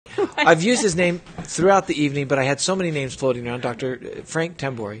I've used his name throughout the evening, but I had so many names floating around. Dr. Frank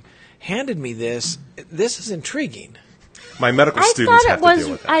Tembori handed me this. This is intriguing. My medical students have to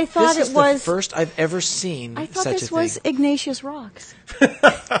deal with that. I thought This it is was the first I've ever seen I thought such this a was thing. Ignatius Rocks.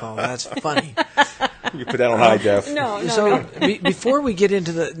 Oh, that's funny. You put that on high def. No, So before we get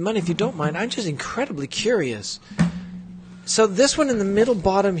into the money, if you don't mind, I'm just incredibly curious. So this one in the middle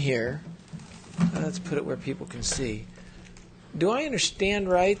bottom here, let's put it where people can see. Do I understand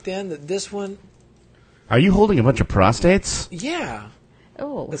right then that this one, Are you holding a bunch of prostates? yeah.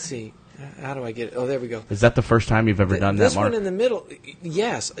 Oh. Let's see. How do I get it? Oh, there we go. Is that the first time you've ever done that, This Mark? one in the middle,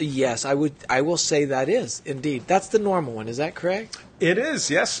 yes, I will say that is indeed. That's the normal one. Is that correct? It is,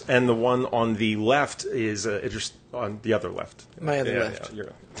 yes. And the one on the left is just on the other left. My other left.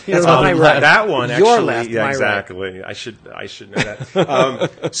 You're, That's on my right. That one Your actually, left, yeah, my right. exactly. I should know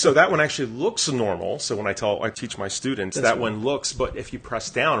that. So that one actually looks normal. So when I teach my students, that one looks. But if you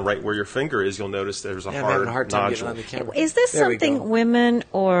press down right where your finger is, you'll notice there's a Yeah, I'm having a hard time nodule. getting on the camera. Is this There we something go. women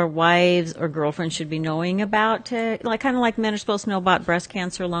or wives or girlfriends should be knowing about? Kind of like men are supposed to know about breast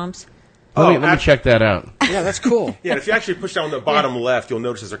cancer lumps? Let me check that out. Yeah, that's cool. Yeah, if you actually push down the bottom left, you'll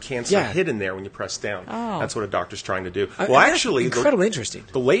notice there's a cancer Yeah. hidden there when you press down. Oh. That's what a doctor's trying to do. That's Well, actually, incredibly interesting.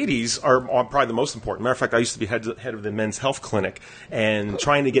 The ladies are probably the most important. Matter of fact, I used to be head of the men's health clinic, and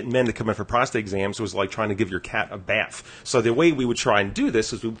trying to get men to come in for prostate exams was like trying to give your cat a bath. So the way we would try and do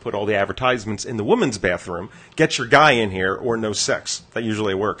this is we would put all the advertisements in the women's bathroom, get your guy in here, or no sex. That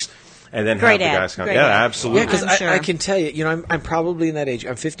usually works. And then Great have the ad. guys come. Great Yeah, ad. absolutely. Yeah, because I'm sure. I can tell you, I'm probably in that age.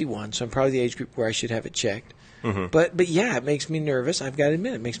 I'm 51, so I'm probably the age group where I should have it checked. Mm-hmm. But yeah, it makes me nervous. I've got to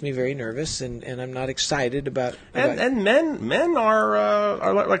admit, it makes me very nervous, and I'm not excited about. And men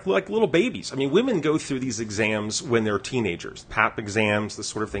are like little babies. I mean, women go through these exams when they're teenagers, PAP exams, this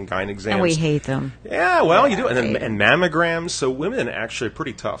sort of thing, gyne exams. And we hate them. Yeah, well, you do, and mammograms. So women actually are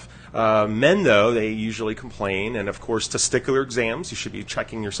pretty tough. Men, though, they usually complain, and of course, testicular exams. You should be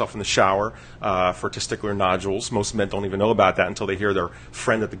checking yourself in the shower for testicular nodules. Most men don't even know about that until they hear their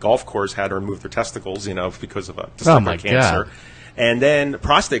friend at the golf course had to remove their testicles, because of a testicular cancer. God. And then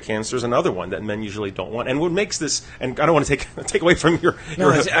prostate cancer is another one that men usually don't want. And what makes this, and I don't want to take away from your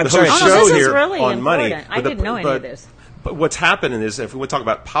I'm the sorry. whole Oh, no, show this is here really on money. important. I didn't know any of this. But what's happening is, if we talk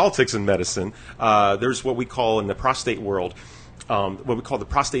about politics in medicine, there's what we call in the prostate world, what we call the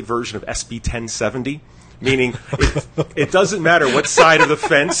prostate version of SB 1070. Meaning, it doesn't matter what side of the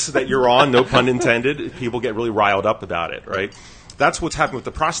fence that you're on, no pun intended, people get really riled up about it, right? That's what's happened with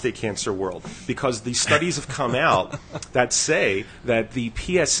the prostate cancer world, because these studies have come out that say that the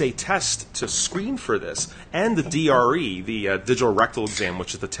PSA test to screen for this and the DRE, the digital rectal exam,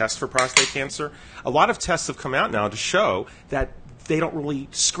 which is the test for prostate cancer, a lot of tests have come out now to show that they don't really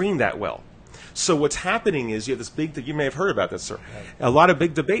screen that well. So what's happening is you have this you may have heard about this, sir, a lot of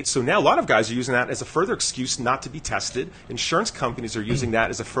big debates. So now a lot of guys are using that as a further excuse not to be tested. Insurance companies are using that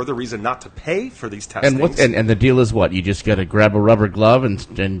as a further reason not to pay for these testings. And the deal is what? You just got to grab a rubber glove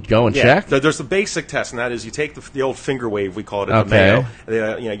and go and check? There's a basic test, and that is you take the old finger wave, we call it at the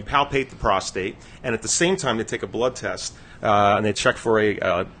Mayo. You palpate the prostate, and at the same time they take a blood test. And they check for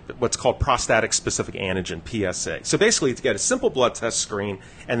a what's called prostatic specific antigen, PSA. So basically, to get a simple blood test screen,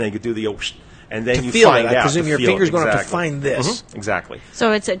 and then you do the and then you find out. I presume your finger's going to have to exactly. find this. Mm-hmm. Exactly.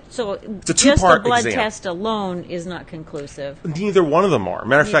 So it's a two-part just the blood exam. test alone is not conclusive. Neither one of them are.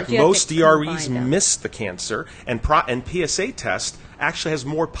 Matter of fact, You have most to DREs find out. miss the cancer, and PSA test actually has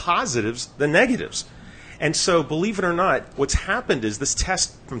more positives than negatives. And so, believe it or not, what's happened is this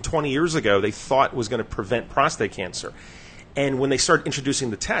test from 20 years ago they thought was going to prevent prostate cancer. And when they started introducing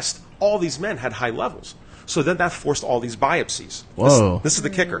the test, all these men had high levels. So then that forced all these biopsies. Whoa. This is the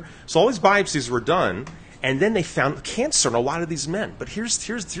kicker. So all these biopsies were done, and then they found cancer in a lot of these men. But here's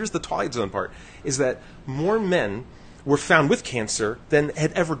the twilight zone part, is that more men were found with cancer than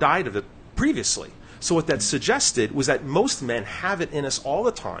had ever died of it previously. So what that suggested was that most men have it in us all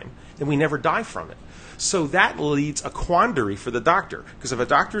the time, and we never die from it. So that leads a quandary for the doctor. Because if a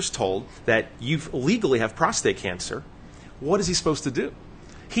doctor's told that you legally have prostate cancer, what is he supposed to do?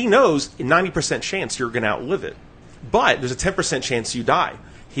 He knows a 90% chance you're going to outlive it. But there's a 10% chance you die.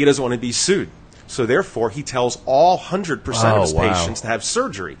 He doesn't want to be sued. So therefore, he tells all 100% of his patients to have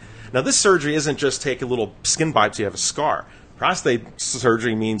surgery. Now, this surgery isn't just take a little skin biopsy, you have a scar. Prostate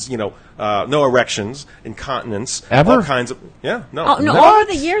surgery means, no erections, incontinence, Ever? all kinds of, no. Oh, no, over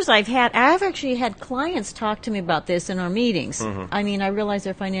the years I've actually had clients talk to me about this in our meetings. Mm-hmm. I mean, I realize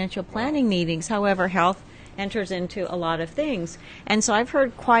they're financial planning meetings. However, health enters into a lot of things. And so I've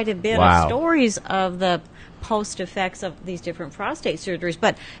heard quite a bit of stories of the post effects of these different prostate surgeries.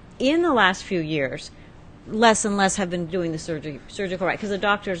 But in the last few years, less and less have been doing the surgical right, because the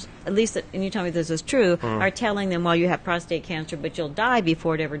doctors, at least, and you tell me this is true, are telling them, well, you have prostate cancer, but you'll die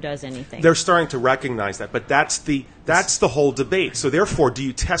before it ever does anything. They're starting to recognize that, but that's the whole debate. So therefore, do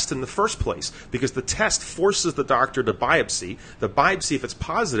you test in the first place? Because the test forces the doctor to biopsy. The biopsy, if it's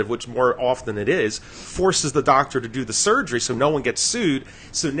positive, which more often it is, forces the doctor to do the surgery so no one gets sued.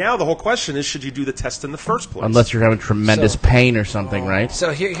 So now the whole question is, should you do the test in the first place? Unless you're having tremendous pain or something, right?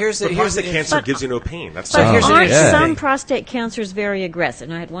 So here's the prostate cancer gives you no pain. That's But here's the aren't interesting some thing. prostate cancers very aggressive?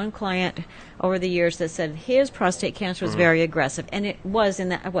 And I had one client over the years that said his prostate cancer was very aggressive, and it was in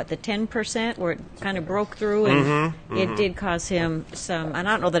the 10% where it kind of broke through, and it did cause him some. And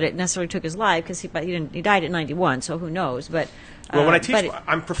I don't know that it necessarily took his life, because he died at 91, so who knows? But well, when I teach,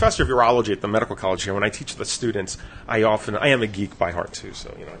 I'm professor of urology at the medical college here. When I teach the students, I am a geek by heart too.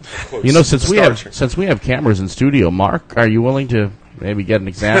 So Since we have cameras in studio, Mark, are you willing to maybe get an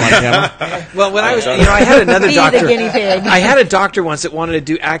exam on camera? Well, when I was, I had another Be doctor. the guinea pig. I had a doctor once that wanted to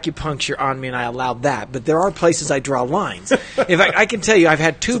do acupuncture on me, and I allowed that. But there are places I draw lines. In fact, I can tell you, I've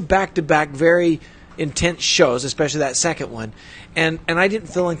had 2 back-to-back very intense shows, especially that second one, and I didn't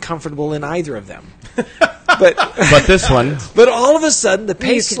feel uncomfortable in either of them. But this one, But all of a sudden, the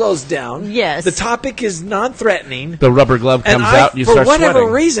pace slows down. Yes. The topic is non-threatening. the rubber glove comes And out and you for start whatever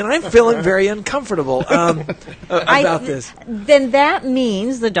sweating. reason, I'm feeling very uncomfortable about this. Then that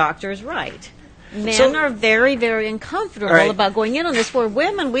means the doctor is right. Men So- are very, very uncomfortable All right. about going in on this. For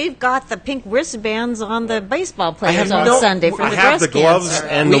women, we've got the pink wristbands on the baseball players have on no- Sunday for I the have breast the gloves cancer.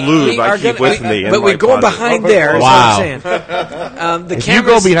 and the lube I keep with me. But we're going behind there. Is Wow. what I'm saying. The If you go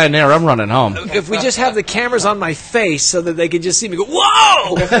cameras, behind there, I'm running home. if we just have the cameras on my face so that they could just see me go,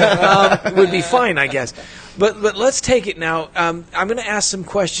 whoa, would be fine, I guess. But let's take it now. I'm going to ask some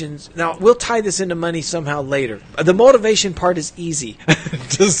questions. Now, we'll tie this into money somehow later. The motivation part is easy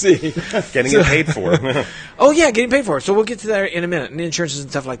to see. Getting it paid for. Oh, yeah, getting paid for it. So we'll get to that in a minute, and insurances and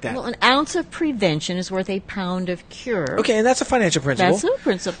stuff like that. Well, an ounce of prevention is worth a pound of cure. Okay, and that's a financial principle. That's a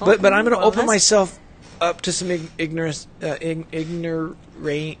principle. But I'm going to Well, open that's- myself up to some ignorance. So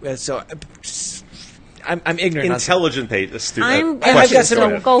I'm ignorant. Intelligent student. I'm- I've got questions. some. Go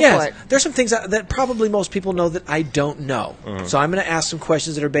ahead. Go yes, for it. There's some things that probably most people know that I don't know. So I'm going to ask some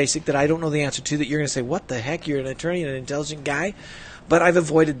questions that are basic that I don't know the answer to. That you're going to say, "What the heck? You're an attorney and an intelligent guy," but I've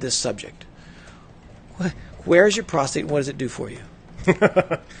avoided this subject. Where is your prostate, and what does it do for you?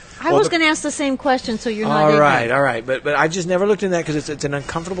 I was going to ask the same question, so you're not All ignorant. right. But I've just never looked into that because it's an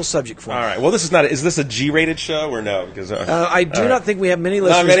uncomfortable subject for me. All right. Well, this is not. Is this a G-rated show or no? Because I do all not right. think we have many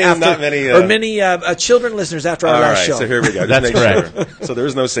listeners many- after, not many, or many children listeners after our All last right, show. so here we go. Just That's make correct. Sure. So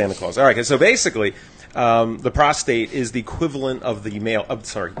there's no Santa Claus. All right, so basically, the prostate is the equivalent of the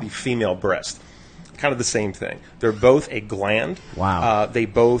female breast. Kind of the same thing. They're both a gland. Wow. They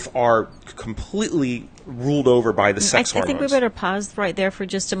both are completely ruled over by the sex I hormones. think we better pause right there for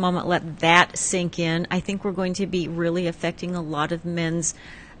just a moment, let that sink in. I think we're going to be really affecting a lot of men's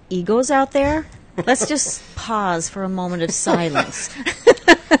egos out there. Let's just pause for a moment of silence.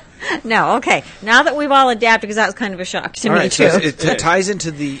 No, okay. Now that we've all adapted, because that was kind of a shock to All me right, too. so it ties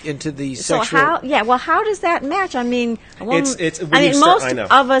into the So sexual. how does that match? I mean, a woman, It's- when you most start- I know.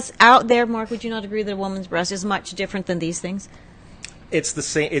 of us out there, Mark, would you not agree that a woman's breast is much different than these things? It's the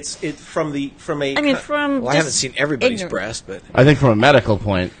same. It's from a. I mean, from Well, I haven't just seen everybody's ignorant- breast, but I think from a medical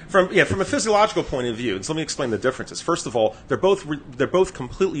point, from a physiological point of view. And so let me explain the differences. First of all, they're both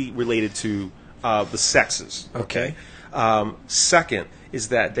completely related to the sexes. Okay. Second is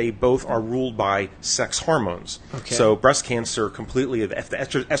that they both are ruled by sex hormones. Okay. So breast cancer completely, if the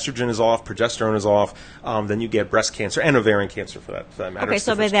estrogen is off, progesterone is off, then you get breast cancer and ovarian cancer for that matter. Okay, It's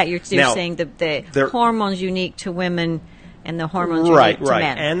so by different. that you're Now, saying that the they're- hormones unique to women and the hormones Right, unique to right.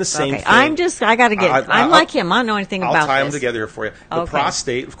 men. And the same okay. thing- I got to get. I'm like him. I don't know anything I'll about tie this. them together here for you. The Okay.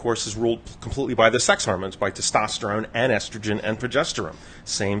 prostate, of course, is ruled completely by the sex hormones, by testosterone and estrogen and progesterone.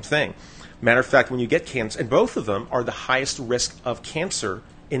 Same thing. Matter of fact, when you get cancer, and both of them are the highest risk of cancer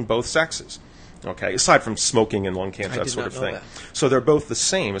in both sexes. Okay, aside from smoking and lung cancer, I that did sort not of know thing. that. So they're both the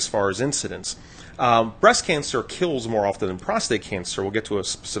same as far as incidence. Breast cancer kills more often than prostate cancer. We'll get to a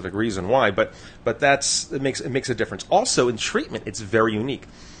specific reason why, but it makes a difference. Also, in treatment, it's very unique.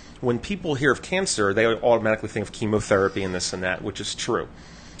 When people hear of cancer, they automatically think of chemotherapy and this and that, which is true.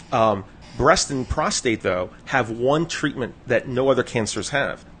 Breast and prostate, though, have one treatment that no other cancers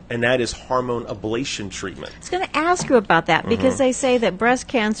have, and that is hormone ablation treatment. I was going to ask you about that because Mm-hmm. they say that breast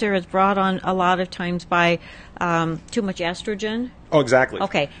cancer is brought on a lot of times by too much estrogen. Oh, exactly.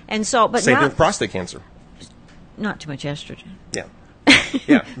 Okay, and so, but Same thing not, with prostate cancer. not too much estrogen. Yeah.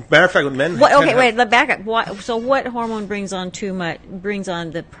 Yeah. Matter of fact, with men. What, tend okay, to wait. Back up. So, what hormone brings on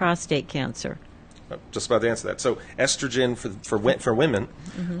the prostate cancer? just about to answer that. So estrogen for women.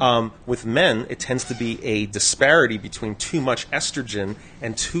 With men, it tends to be a disparity between too much estrogen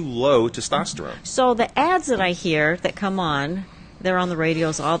and too low testosterone. So the ads that I hear that come on, they're on the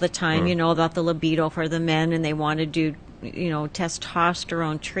radios all the time, about the libido for the men, and they want to do,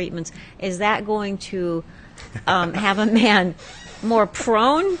 testosterone treatments. Is that going to have a man more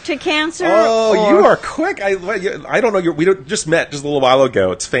prone to cancer? Oh, you are quick. I don't know. We just met just a little while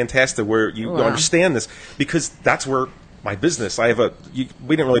ago. It's fantastic where you understand this, because that's where my business. I have we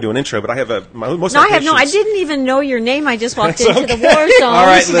didn't really do an intro, but I have I didn't even know your name. I just walked into the war zone All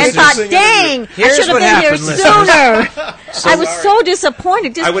right, and thought, dang, I should have been here sooner. I was so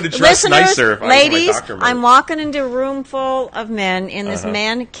disappointed. I would have dressed nicer if ladies, I was my doctor. I'm walking into a room full of men in this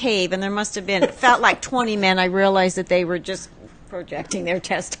man cave, and there must have been, it felt like 20 men. I realized that they were just projecting their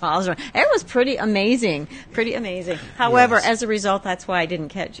testosterone. It was pretty amazing. However, as a result, that's why I didn't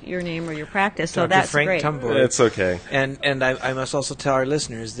catch your name or your practice. So Dr. that's Frank great. Tumboy. It's okay. And I must also tell our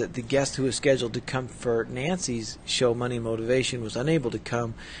listeners that the guest who was scheduled to come for Nancy's show, Money and Motivation, was unable to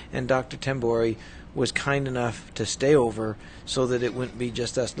come, and Dr. Tambori was kind enough to stay over so that it wouldn't be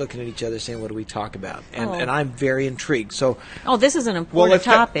just us looking at each other saying, what do we talk about? And I'm very intrigued. So, this is an important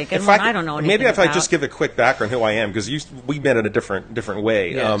topic, and I don't know anything maybe if about. I just give a quick background who I am, because we met in a different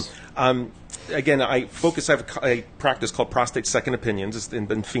way. Yes. Again, I have a practice called Prostate Second Opinions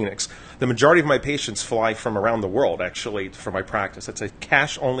in Phoenix. The majority of my patients fly from around the world, actually, for my practice. It's a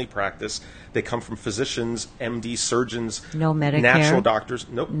cash-only practice. They come from physicians, MD, surgeons, no Medicare, natural doctors.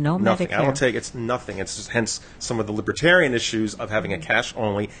 Nope, no nothing. Medicare. I don't take it's nothing. It's just, hence some of the libertarian issues of having a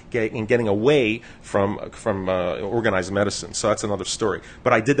cash-only and getting away from organized medicine. So that's another story.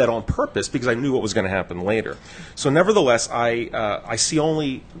 But I did that on purpose because I knew what was going to happen later. So nevertheless, I see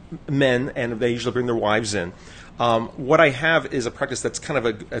only men, and they usually bring their wives in. What I have is a practice that's kind of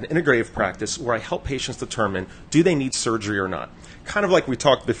an integrative practice where I help patients determine, do they need surgery or not? Kind of like we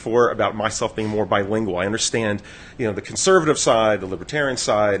talked before about myself being more bilingual. I understand, the conservative side, the libertarian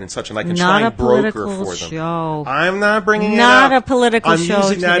side, and such, and I can try and broker for them. Show. I'm not bringing not it up. a political show I'm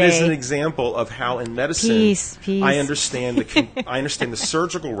using that today. as an example of how in medicine Peace. I understand the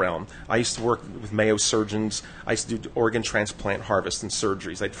surgical realm. I used to work with Mayo surgeons. I used to do organ transplant, harvest, and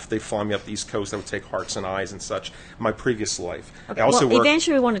surgeries. They fly me up the East Coast. I would take hearts and eyes and such. In my previous life. Okay. I also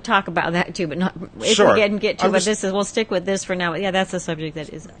eventually we want to talk about that too, but not if Sure. we get to. But we'll stick with this for now. Yeah, that's a subject that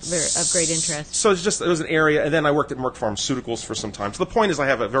is of great interest. So it was an area, and then I worked at Merck Pharmaceuticals for some time. So the point is, I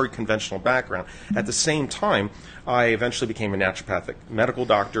have a very conventional background. At the same time, I eventually became a naturopathic medical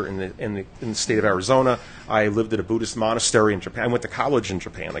doctor in the state of Arizona. I lived at a Buddhist monastery in Japan. I went to college in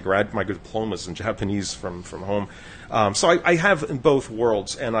Japan. I graduated my diplomas in Japanese from home. So I have in both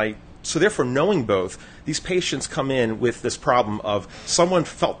worlds, and so therefore, knowing both, these patients come in with this problem of someone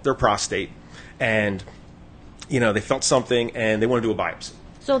felt their prostate, and they felt something, and they want to do a biopsy.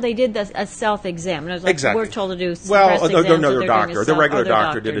 So they did a self-exam. And I was like, Exactly. We're told to do well, breast exams, no, their doctor. Their regular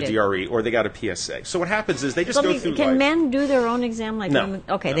doctor did did a DRE, or they got a PSA. So what happens is they just go through Can life. men do their own exam? Like No. women?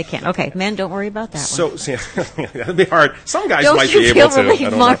 Okay, they can't. Okay, men, don't worry about that one. So that'd be hard. Some guys Don't might you be feel able to. relieved, I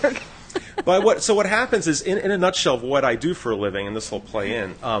don't Mark? know. But what happens is, in a nutshell, what I do for a living, and this will play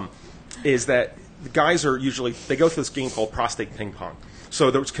in, is that the guys are usually, they go through this game called prostate ping pong. So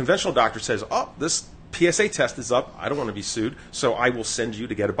the conventional doctor says, this PSA test is up, I don't want to be sued, so I will send you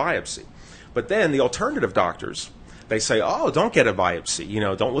to get a biopsy. But then the alternative doctors, they say, don't get a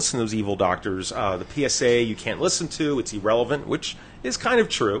biopsy. Don't listen to those evil doctors. The PSA you can't listen to, it's irrelevant, which is kind of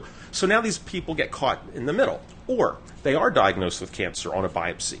true. So now these people get caught in the middle. Or they are diagnosed with cancer on a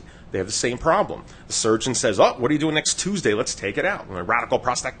biopsy. They have the same problem. The surgeon says, what are you doing next Tuesday? Let's take it out. A radical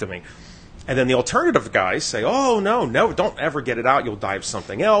prostatectomy. And then the alternative guys say, no, don't ever get it out. You'll die of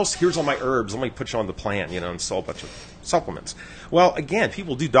something else. Here's all my herbs. Let me put you on the plan, and sell a bunch of supplements. Well, again,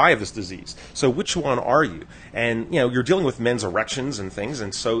 people do die of this disease. So which one are you? And, you're dealing with men's erections and things,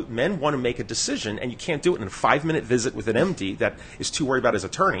 and so men want to make a decision, and you can't do it in a 5-minute visit with an MD that is too worried about his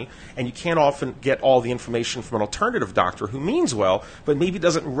attorney, and you can't often get all the information from an alternative doctor who means well, but maybe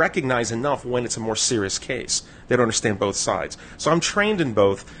doesn't recognize enough when it's a more serious case. They don't understand both sides. So I'm trained in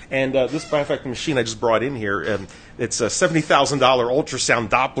both, and this biofactor machine I just brought in here, it's a $70,000 ultrasound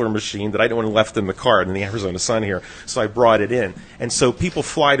Doppler machine that I didn't want left in the car in the Arizona sun here, so I brought it in. And so people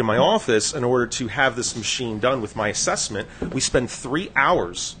fly to my office in order to have this machine done with my assessment. We spend 3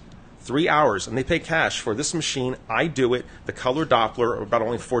 hours, and they pay cash for this machine. I do it. The color Doppler, about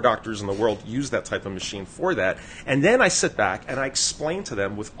only 4 doctors in the world use that type of machine for that. And then I sit back and I explain to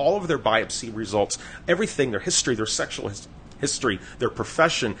them with all of their biopsy results, everything, their history, their sexual history, their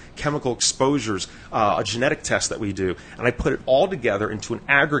profession, chemical exposures, a genetic test that we do. And I put it all together into an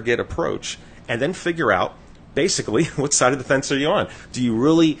aggregate approach. and then figure out basically what side of the fence are you on. Do you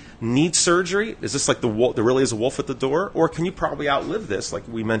really need surgery? Is this like there really is a wolf at the door? Or can you probably outlive this, like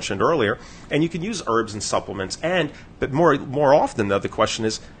we mentioned earlier, and you can use herbs and supplements? But more often, though, the question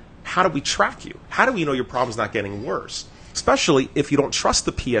is, how do we track you? How do we know your problem's not getting worse? Especially if you don't trust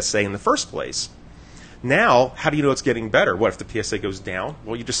the PSA in the first place. Now, how do you know it's getting better? What if the PSA goes down?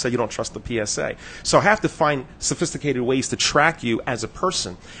 Well, you just say you don't trust the PSA. So I have to find sophisticated ways to track you as a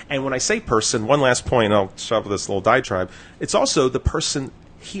person. And when I say person, one last point, I'll shove this little diatribe, it's also the person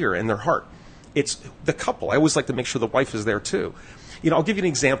here in their heart. It's the couple. I always like to make sure the wife is there too. I'll give you an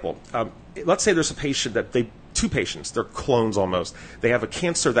example. Let's say there's a patient two patients, they're clones almost. They have a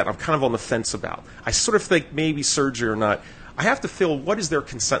cancer that I'm kind of on the fence about. I sort of think maybe surgery or not. I have to feel what is their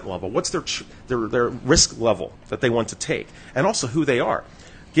consent level, what's their risk level that they want to take, and also who they are.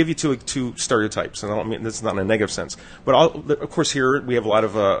 Give you two stereotypes, and I don't mean this is not in a negative sense, but of course here we have a lot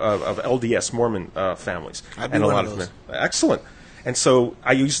of LDS Mormon families, and a lot of them. Excellent. And so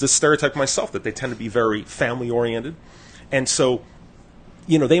I use this stereotype myself that they tend to be very family oriented, and so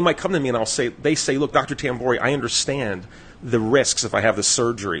they might come to me and they say, look, Dr. Tambori, I understand the risks if I have the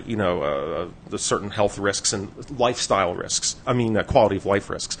surgery, the certain health risks and lifestyle risks. Quality of life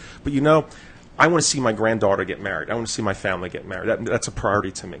risks. But I want to see my granddaughter get married. I want to see my family get married. That's a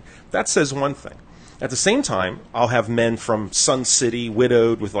priority to me. That says one thing. At the same time, I'll have men from Sun City,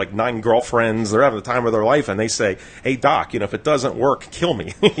 widowed, with like 9 girlfriends. They're having the time of their life, and they say, hey, doc, if it doesn't work, kill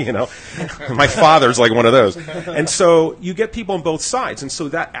me. My father's like one of those. And so you get people on both sides. And so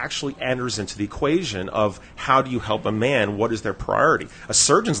that actually enters into the equation of how do you help a man? What is their priority? A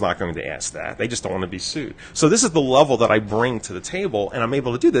surgeon's not going to ask that. They just don't want to be sued. So this is the level that I bring to the table, and I'm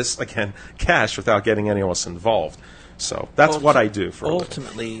able to do this, again, cash without getting anyone else involved. So that's what I do for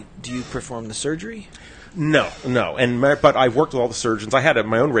ultimately. Do you perform the surgery? No. But I've worked with all the surgeons. I had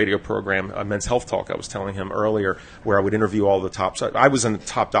my own radio program, Men's Health Talk, I was telling him earlier, where I would interview all the top. I was in the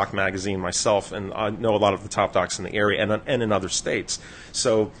Top Doc magazine myself, and I know a lot of the top docs in the area and in other states.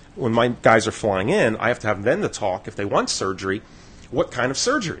 So when my guys are flying in, I have to have them to talk, if they want surgery, what kind of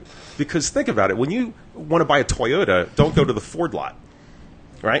surgery? Because think about it. When you want to buy a Toyota, don't go to the Ford lot.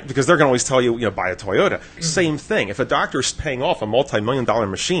 Right? Because they're going to always tell you, buy a Toyota. Mm-hmm. Same thing. If a doctor is paying off a multi-million-dollar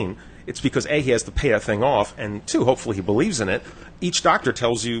machine, it's because, A, he has to pay that thing off, and 2, hopefully he believes in it. Each doctor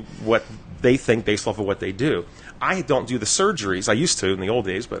tells you what they think based off of what they do. I don't do the surgeries. I used to in the old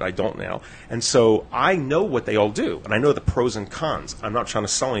days, but I don't now. And so I know what they all do, and I know the pros and cons. I'm not trying to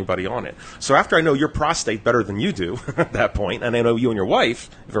sell anybody on it. So after I know your prostate better than you do at that point, and I know you and your wife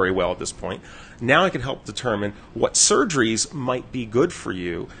very well at this point, now I can help determine what surgeries might be good for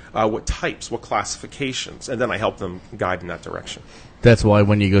you, what types, what classifications, and then I help them guide in that direction. That's why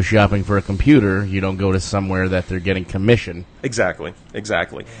when you go shopping for a computer, you don't go to somewhere that they're getting commission. Exactly.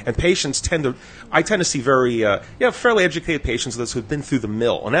 And patients I tend to see very, fairly educated patients who've been through the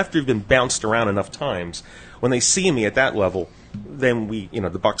mill. And after you've been bounced around enough times, when they see me at that level, then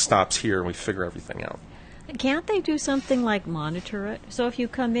the buck stops here and we figure everything out. Can't they do something like monitor it? So if you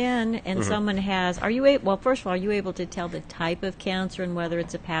come in and someone has, first of all, are you able to tell the type of cancer and whether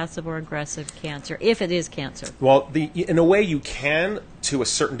it's a passive or aggressive cancer, if it is cancer? Well, in a way you can to a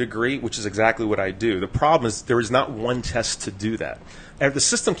certain degree, which is exactly what I do. The problem is there is not one test to do that. And the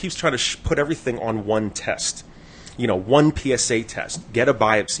system keeps trying to put everything on one test. One PSA test, get a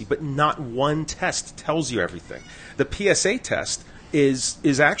biopsy, but not one test tells you everything. The PSA test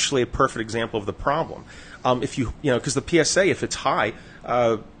is actually a perfect example of the problem. Because the PSA, if it's high,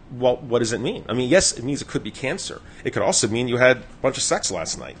 what does it mean? Yes, it means it could be cancer. It could also mean you had a bunch of sex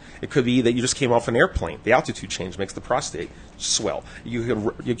last night. It could be that you just came off an airplane. The altitude change makes the prostate swell.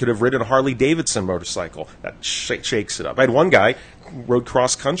 You could have ridden a Harley Davidson motorcycle. That shakes it up. I had one guy rode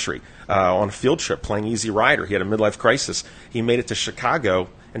cross country on a field trip playing Easy Rider. He had a midlife crisis. He made it to Chicago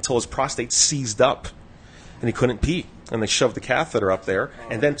until his prostate seized up, and he couldn't pee. And they shoved the catheter up there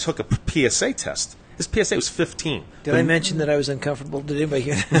and then took a PSA test. His PSA was 15. Did I mention that I was uncomfortable? Did anybody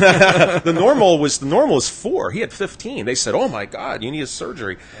hear that? The normal was 4. He had 15. They said, "Oh my God, you need a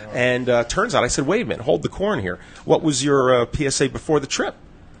surgery." And turns out, I said, "Wait a minute, hold the corn here. What was your PSA before the trip?"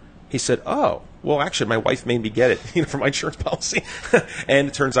 He said, "Oh, well, actually, my wife made me get it, for my insurance policy." And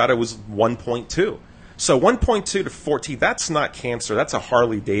it turns out it was 1.2. So 1.2 to 14, that's not cancer. That's a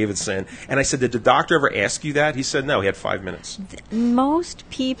Harley Davidson. And I said, did the doctor ever ask you that? He said, no, he had 5 minutes. Most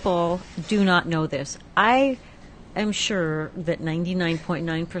people do not know this. I am sure that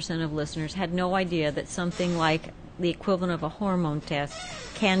 99.9% of listeners had no idea that something like the equivalent of a hormone test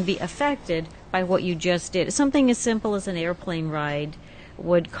can be affected by what you just did. Something as simple as an airplane ride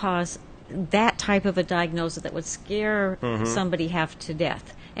would cause that type of a diagnosis that would scare somebody half to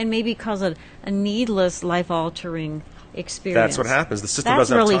death. and maybe cause a needless life-altering experience. That's what happens. The system That's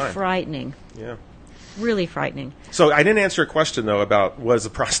doesn't have really time. frightening. Yeah. Really frightening. So I didn't answer a question, though, about what does the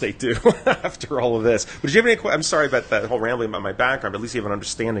prostate do after all of this. But did you have any I'm sorry about that whole rambling about my background, but at least you have an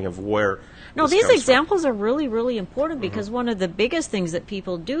understanding of where No, this these comes examples are really, really important because one of the biggest things that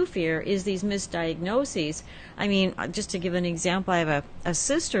people do fear is these misdiagnoses. I mean, just to give an example, I have a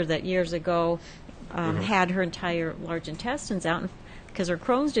sister that years ago had her entire large intestines out because her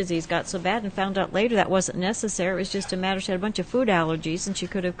Crohn's disease got so bad, and found out later that wasn't necessary. It was just a matter she had a bunch of food allergies, and she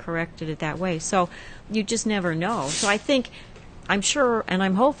could have corrected it that way. So you just never know. So I'm sure, and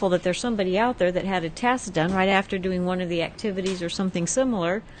I'm hopeful that there's somebody out there that had a test done right after doing one of the activities or something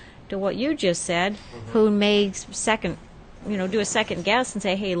similar to what you just said, who may do a second guess and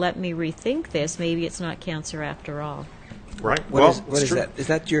say, hey, let me rethink this. Maybe it's not cancer after all. Right. What is that? Is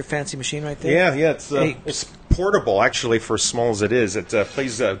that your fancy machine right there? Yeah. It's portable, actually, for as small as it is. It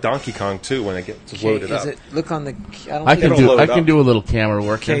plays Donkey Kong, too, when it gets loaded up. Look on the... I can do a little camera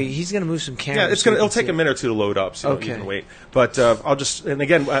work. Okay, he's going to move some cameras. Yeah, it'll take a minute or two to load up, so you can wait. But I'll just... And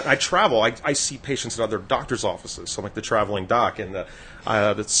again, I travel. I see patients at other doctors' offices, so I'm like the traveling doc, and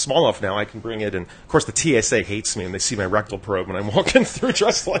it's small enough now I can bring it. And, of course, the TSA hates me, and they see my rectal probe when I'm walking through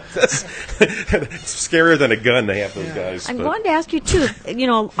dressed like this. It's scarier than a gun, they have those guys. I'm going to ask you, too,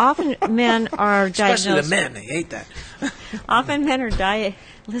 often men are diagnosed... Especially the men, they hate that. Often men are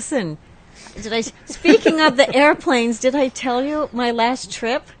Listen, speaking of the airplanes, did I tell you my last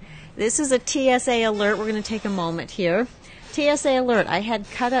trip? This is a TSA alert. We're going to take a moment here. TSA alert. I had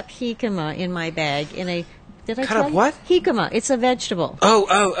cut up jicama in my bag in a... Did I cut tell up you? what? Jicama. It's a vegetable.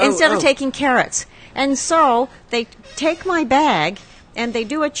 Instead of taking carrots. And so they take my bag and they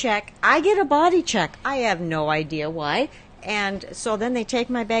do a check. I get a body check. I have no idea why. And so then they take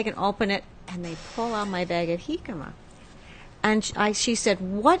my bag and open it, and they pull out my bag of jicama. And she said,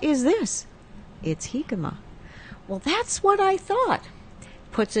 what is this? It's jicama. Well, that's what I thought.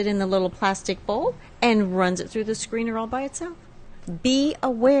 Puts it in the little plastic bowl and runs it through the screener all by itself. Be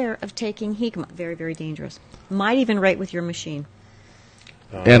aware of taking jicama. Very, very dangerous. Might even rate with your machine.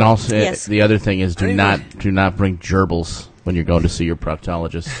 And also, the other thing is do not bring gerbils when you're going to see your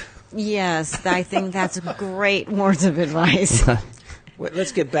proctologist. Yes, I think that's great words of advice.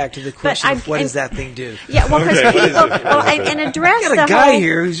 Let's get back to the question of what does that thing do? Yeah, well, because and address I got a guy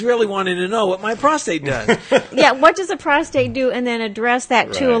here who's really wanting to know what my prostate does. Yeah, what does a prostate do? And then address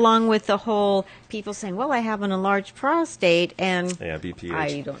that, too, along with the whole people saying, well, I have an enlarged prostate, and BPH.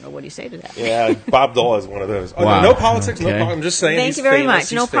 I don't know what do you say to that. Yeah, Bob Dole is one of those. Oh, Wow. no politics, Okay. no politics. I'm just saying. Thank you very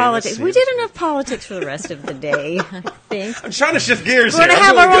much. No politics. We did enough politics for the rest of the day, I think. I'm trying to shift gears We're here. going to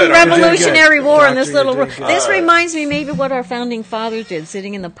have our own Revolutionary War in this Doctor, little you're room. doing This reminds me maybe what our founding fathers did,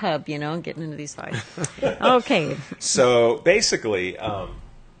 sitting in the pub, getting into these fights. Okay. So basically,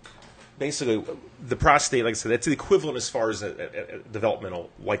 the prostate, like I said, that's the equivalent as far as a developmental,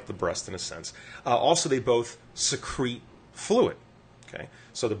 like the breast in a sense. Also, they both secrete fluid. Okay,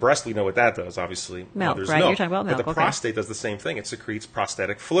 so the breast, we know what that does. Obviously, Milk, there's right? milk. You're talking about milk. But the prostate does the same thing. It secretes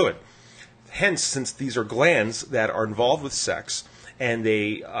prostatic fluid. Hence, since these are glands that are involved with sex, and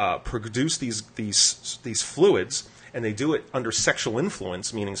they produce these fluids, and they do it under sexual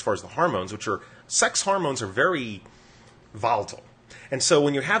influence, meaning as far as the hormones, sex hormones are very volatile. And so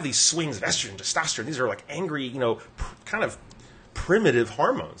when you have these swings of estrogen, testosterone, these are like angry, kind of primitive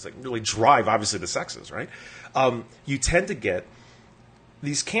hormones that really drive, obviously, the sexes, right? You tend to get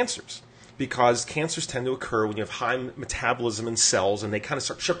these cancers because cancers tend to occur when you have high metabolism in cells and they kind of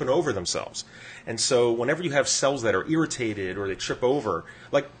start tripping over themselves. And so whenever you have cells that are irritated or they trip over,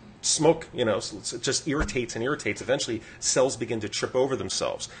 like smoke, so it just irritates and irritates. Eventually, cells begin to trip over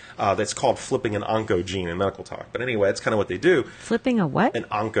themselves. That's called flipping an oncogene in medical talk. But anyway, that's kind of what they do. Flipping a what? An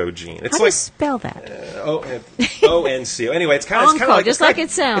oncogene. It's How do you spell that? O-N-C-O. Anyway, it's kind of like... just like it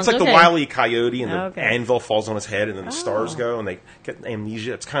sounds. It's like the Wile E. Coyote and the Okay. anvil falls on his head and then the stars go and they get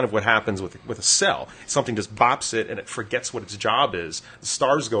amnesia. It's kind of what happens with a cell. Something just bops it and it forgets what its job is. The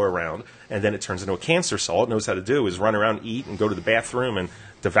stars go around and then it turns into a cancer cell. All it knows how to do is run around, eat, and go to the bathroom and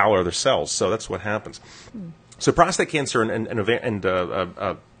devour other cells. So that's what happens. So prostate cancer and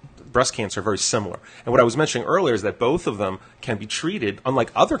breast cancer are very similar. And what I was mentioning earlier is that both of them can be treated,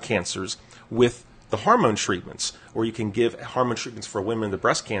 unlike other cancers, with the hormone treatments, or you can give hormone treatments for women with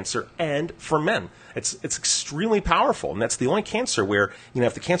breast cancer and for men. It's extremely powerful, and that's the only cancer where,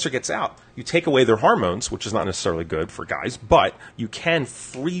 if the cancer gets out, you take away their hormones, which is not necessarily good for guys, but you can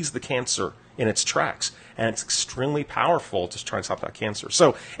freeze the cancer in its tracks. And it's extremely powerful to try and stop that cancer.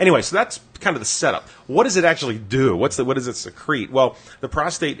 So anyway, so that's kind of the setup. What does it actually do? What does it secrete? Well, the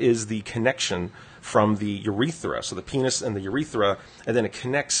prostate is the connection from the urethra, so the penis and the urethra, and then it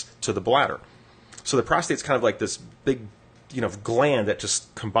connects to the bladder. So the prostate's kind of like this big, gland that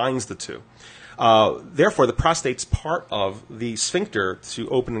just combines the two. Therefore, the prostate's part of the sphincter to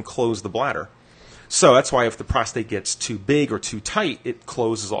open and close the bladder. So that's why if the prostate gets too big or too tight, it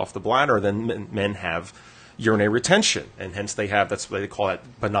closes off the bladder. Then men have urinary retention, and hence that's what they call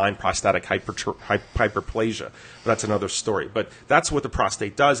that benign prostatic hyperplasia. But that's another story. But that's what the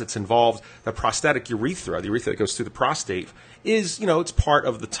prostate does. It's involved. The prostatic urethra, the urethra that goes through the prostate, is, it's part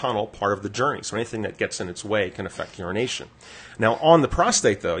of the tunnel, part of the journey. So anything that gets in its way can affect urination. Now, on the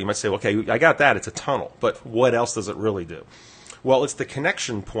prostate, though, you might say, okay, I got that. It's a tunnel. But what else does it really do? Well, it's the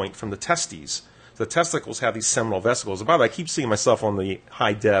connection point from the testes. The testicles have these seminal vesicles. And by the way, I keep seeing myself on the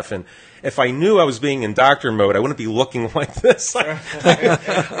high def, and if I knew I was being in doctor mode, I wouldn't be looking like this.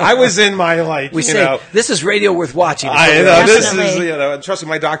 I was in my, this is radio worth watching. This is, trust me,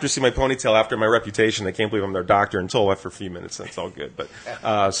 my doctors see my ponytail after my reputation. They can't believe I'm their doctor until after a few minutes. That's all good.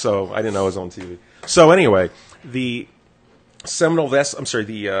 But so I didn't know I was on TV. So anyway, the seminal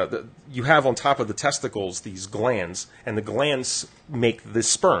you have on top of the testicles these glands, and the glands make the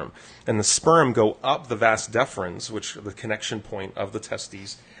sperm, and the sperm go up the vas deferens, which the connection point of the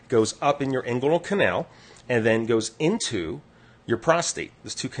testes, goes up in your inguinal canal, and then goes into your prostate.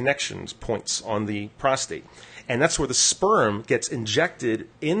 There's two connections points on the prostate, and that's where the sperm gets injected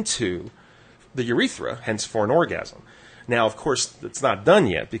into the urethra, hence for an orgasm. Now, of course, it's not done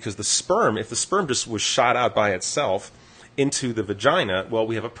yet, because if the sperm just was shot out by itself into the vagina, well,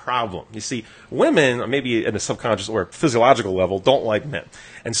 we have a problem. You see, women, maybe at a subconscious or physiological level, don't like men.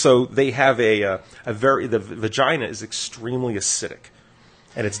 And so they have the vagina is extremely acidic.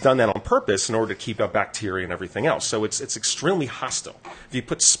 And it's done that on purpose in order to keep out bacteria and everything else. So it's extremely hostile. If you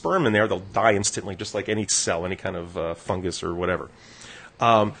put sperm in there, they'll die instantly, just like any cell, any kind of fungus or whatever.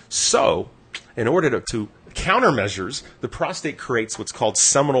 So in order to countermeasures, the prostate creates what's called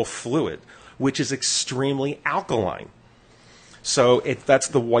seminal fluid, which is extremely alkaline. So that's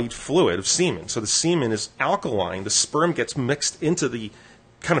the white fluid of semen. So the semen is alkaline. The sperm gets mixed into the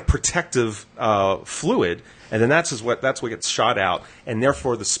kind of protective fluid, and then that's what gets shot out, and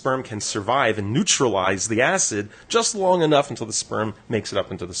therefore the sperm can survive and neutralize the acid just long enough until the sperm makes it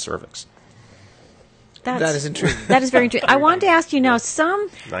up into the cervix. That is intriguing. That is very intriguing. I wanted to ask you now,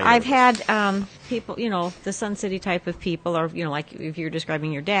 I've had people, the Sun City type of people, or, like if you're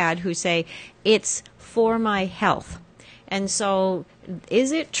describing your dad, who say, it's for my health. And so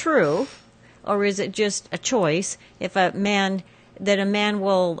is it true, or is it just a choice, that a man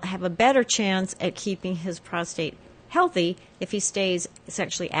will have a better chance at keeping his prostate healthy if he stays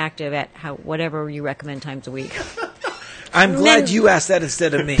sexually active at whatever you recommend times a week? I'm glad you asked that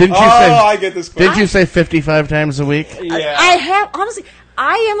instead of me. I get this question. Did you say 55 times a week? Yeah. I have, honestly,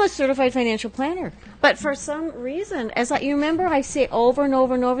 I am a certified financial planner. But for some reason, you remember I say over and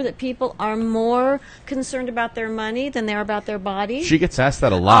over and over that people are more concerned about their money than they are about their body. She gets asked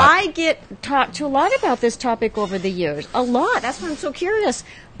that a lot. I get talked to a lot about this topic over the years. A lot. That's why I'm so curious.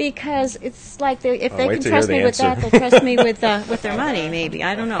 Because it's like if they can trust me with that, they'll trust me with their money, maybe.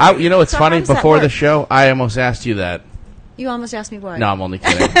 I don't know. It's funny. Before the show, I almost asked you that. You almost asked me what? No, I'm only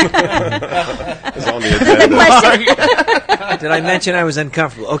kidding. It's on the agenda. Did I mention I was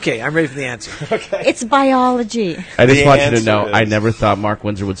uncomfortable? Okay, I'm ready for the answer. Okay. It's biology. I just want you to know, I never thought Mark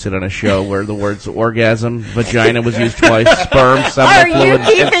Windsor would sit on a show where the words orgasm, vagina was used twice, sperm, seminal fluid,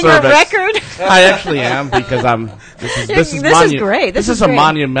 Are you keeping a record? I actually am, because this is great. This is a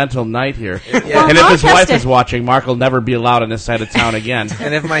monumental night here. Yeah. And if his wife is watching, Mark will never be allowed on this side of town again.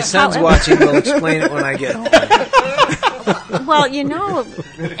 And if my son's watching, we'll explain it when I get home. Well,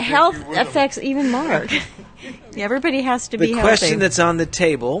 health affects even Mark. Everybody has to be healthy. The question that's on the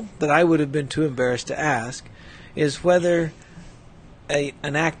table that I would have been too embarrassed to ask is whether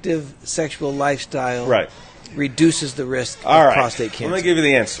an active sexual lifestyle reduces the risk of prostate cancer. Let me give you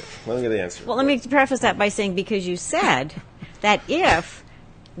the answer. Well, let me preface that by saying, because you said that if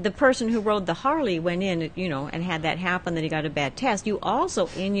the person who rode the Harley went in, and had that happen, that he got a bad test, you also,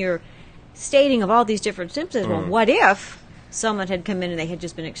 in your stating of all these different symptoms, well, what if someone had come in and they had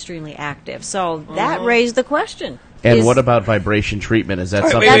just been extremely active? So that raised the question. And what about vibration treatment? Is that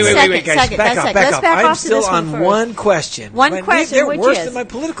something? Wait, guys, back up. Let's back I'm off to still this on one question. They're worse than my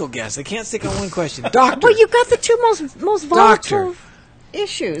political guests. I can't stick on one question. Doctor. Well, you got the two most volatile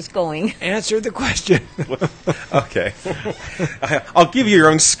issues going. Answer the question. Okay. I'll give you your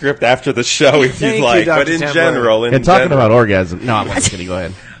own script after the show if you'd like. But in general... And talking about orgasm... No, I'm not kidding. Go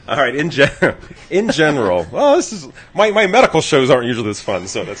ahead. All right, in general, well, this is my medical shows aren't usually this fun,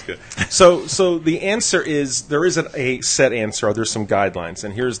 so that's good. So the answer is there isn't a set answer. There's some guidelines,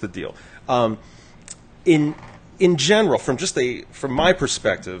 and here's the deal. in general, from my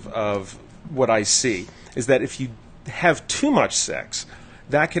perspective of what I see, is that if you have too much sex,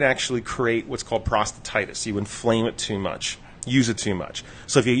 that can actually create what's called prostatitis. You inflame it too much, use it too much.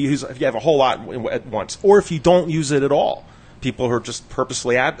 So if you have a whole lot at once, or if you don't use it at all, people who are just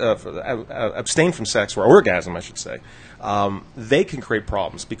purposely abstain from sex, or orgasm, I should say, they can create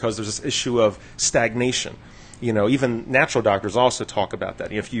problems because there's this issue of stagnation. Even natural doctors also talk about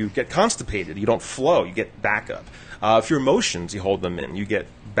that. If you get constipated, you don't flow, you get backup. If your emotions, you hold them in, you get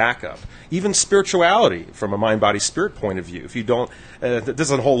backup. Even spirituality, from a mind-body-spirit point of view. If you don't, this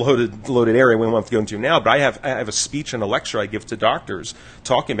is a whole loaded area we won't have to go into now, but I have a speech and a lecture I give to doctors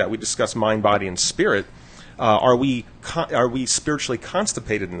talking about, we discuss mind, body, and spirit. Are we spiritually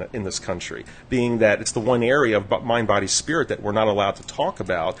constipated in this country, being that it's the one area of mind, body, spirit that we're not allowed to talk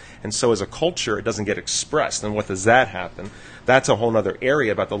about, and so as a culture it doesn't get expressed. And what does that happen? That's a whole other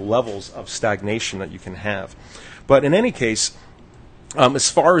area about the levels of stagnation that you can have. But in any case,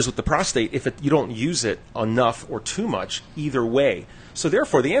 as far as with the prostate, if you don't use it enough or too much, either way. So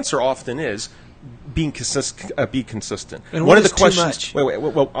therefore, the answer often is be consistent. And one of the too questions. much?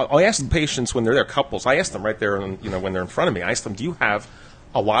 Well, I ask the patients when they're there, couples. I ask them right there, when they're in front of me. I ask them, do you have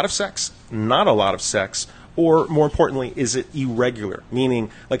a lot of sex, not a lot of sex, or more importantly, is it irregular?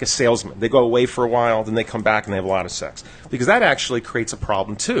 Meaning, like a salesman, they go away for a while, then they come back and they have a lot of sex, because that actually creates a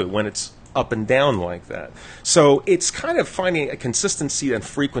problem too when it's up and down like that. So it's kind of finding a consistency and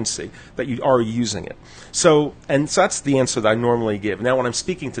frequency that you are using it. So that's the answer that I normally give. Now, when I'm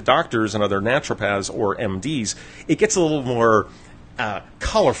speaking to doctors and other naturopaths or MDs, it gets a little more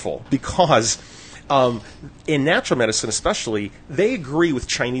colorful because in natural medicine especially, they agree with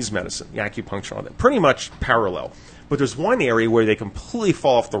Chinese medicine, the acupuncture on it, pretty much parallel. But there's one area where they completely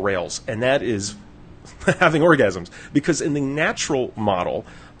fall off the rails, and that is having orgasms. Because in the natural model,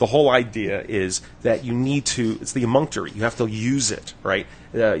 the whole idea is that you need to, it's the emunctory, you have to use it, right?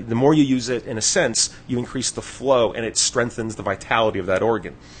 The more you use it, in a sense, you increase the flow and it strengthens the vitality of that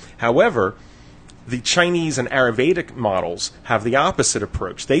organ. However, the Chinese and Ayurvedic models have the opposite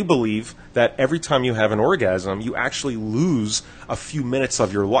approach. They believe that every time you have an orgasm, you actually lose a few minutes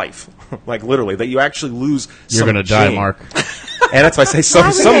of your life. Like literally, that you actually lose You're going to die, Mark. And that's why I say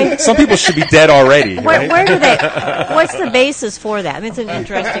some people should be dead already. Right? Where do they? What's the basis for that? I mean, it's an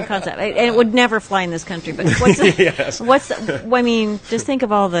interesting concept, and it would never fly in this country. But I mean, just think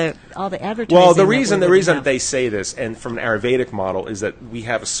of all the advertising. Well, the reason that they say this, and from an Ayurvedic model, is that we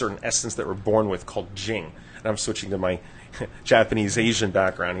have a certain essence that we're born with called Jing. And I'm switching to my Japanese Asian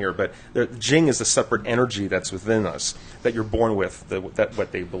background here, but Jing is a separate energy that's within us that you're born with.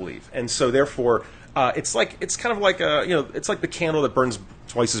 What they believe, and so therefore. It's kind of like it's like the candle that burns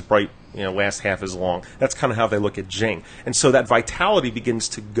twice as bright, lasts half as long. That's kind of how they look at Jing, and so that vitality begins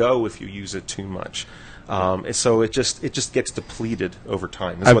to go if you use it too much. And so it just gets depleted over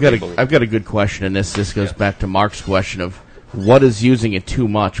time. I've got a good question, and this goes back to Mark's question of what is using it too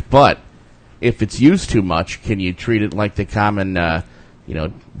much. But if it's used too much, can you treat it like the common,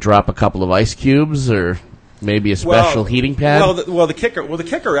 drop a couple of ice cubes or? Maybe a special heating pad. The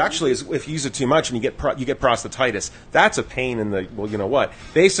kicker actually is if you use it too much and you get prostatitis. That's a pain in the. Well, you know what?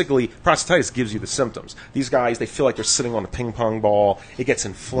 Basically, prostatitis gives you the symptoms. These guys, they feel like they're sitting on a ping pong ball. It gets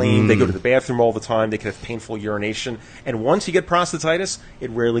inflamed. They go to the bathroom all the time. They can have painful urination. And once you get prostatitis,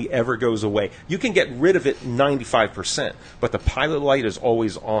 it rarely ever goes away. You can get rid of it 95%, but the pilot light is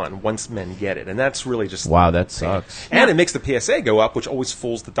always on once men get it, and that's really just that sucks. And it makes the PSA go up, which always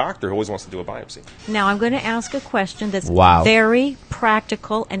fools the doctor who always wants to do a biopsy. Now I'm going to ask a question that's very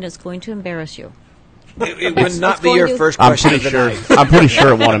practical, and it's going to embarrass you. It would not be your first question of the night. I'm pretty sure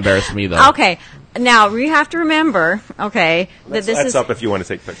it won't embarrass me, though. Okay. Now, we have to remember, that this is... That's up if you want to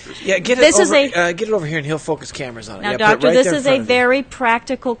take pictures. Yeah, get it over here, and he'll focus cameras on it. Now, Doctor, this is a very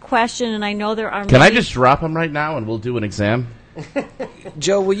practical question, and I know there are Can I just drop him right now, and we'll do an exam?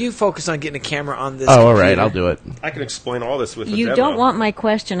 Joe, will you focus on getting a camera on this? Oh, all right, I'll do it. I can explain all this with the You demo. don't want my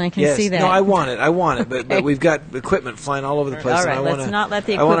question, I can see that. No, I want it, but we've got equipment flying all over the place. All right, and let's not let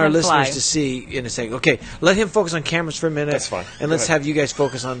the I want our equipment listeners fly. to see in a second. Okay, let him focus on cameras for a minute. That's fine. And let's have you guys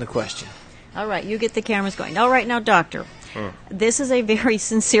focus on the question. All right, you get the cameras going. All right, now, Doctor, this is a very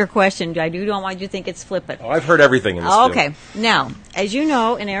sincere question. I don't want you to think it's flippant. Oh, I've heard everything in this Okay. Now, as you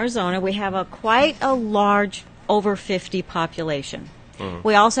know, in Arizona, we have quite a large over 50 population.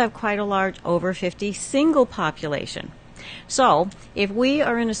 We also have quite a large over 50 single population. So, if we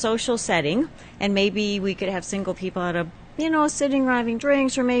are in a social setting, and maybe we could have single people at sitting, having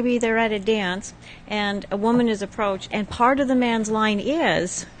drinks, or maybe they're at a dance, and a woman is approached, and part of the man's line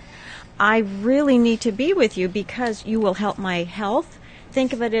is, I really need to be with you because you will help my health,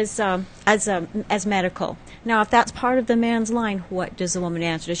 think of it as medical. Now, if that's part of the man's line, what does the woman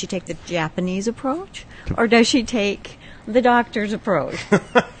answer? Does she take the Japanese approach, or does she take the doctor's approach?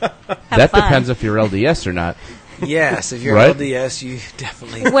 That depends if you're LDS or not. Yes, if you're Right? LDS, you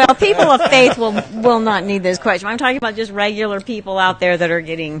definitely. Well, people of faith will not need this question. I'm talking about just regular people out there that are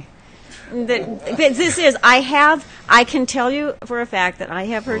getting. I can tell you for a fact that I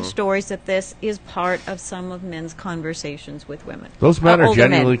have heard stories that this is part of some of men's conversations with women. Those men are Older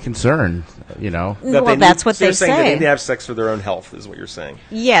genuinely concerned, you know. Well, that's what so they you're saying that they say. need to have sex for their own health, is what you're saying.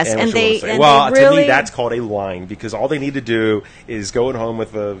 Yes, what and you wanna they- say. and well, they to really- me, that's called a line because all they need to do is go at home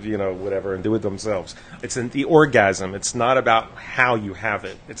with whatever and do it themselves. It's the orgasm. It's not about how you have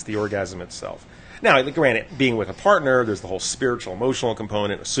it. It's the orgasm itself. Now, granted, being with a partner, there's the whole spiritual, emotional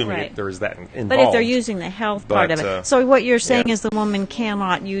component, assuming Right. there is that involved. But if they're using the health part But, of it, so what you're saying yeah. is the woman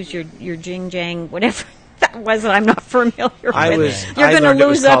cannot use your jing jang, whatever that was that I'm not familiar with. I You're going to learned it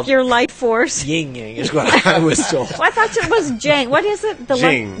was lose up called your life force. Yin yang is what I was told. Well, I thought it was jang. What is it?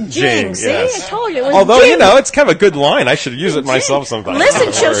 Jing. Jing. See, Yes. I told you it was Although, jing. it's kind of a good line. I should use it myself sometimes.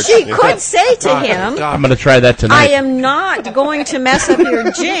 Listen, she could say to him, I'm going to try that I tonight. am not going to mess up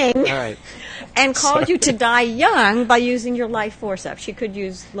your jing All right. and cause you to die young by using your life force up. She could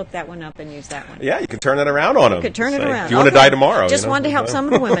look that one up and use that one. Yeah, you can turn it around on them. Could turn it around. If you want to Okay. die tomorrow. Just wanted to help some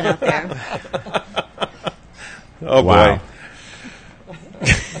of the women out there. Oh, Wow. boy.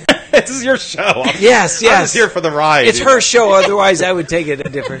 This is your show. Yes, I'm yes. just here for the ride. It's her show. Otherwise, I would take it a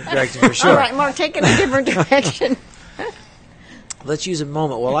different direction for sure. All right, Mark, take it a different direction. Let's use a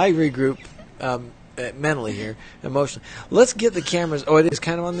moment while I regroup mentally here, emotionally. Let's get the cameras. Oh, it is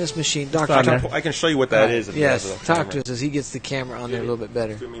kind of on this machine. Doctor, on there. I can show you what that is. If you yes, have it talk on to us as he gets the camera on there a little bit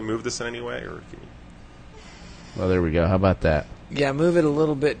better. Do you want me to move this in any way? Or can you... Well, there we go. How about that? Yeah, move it a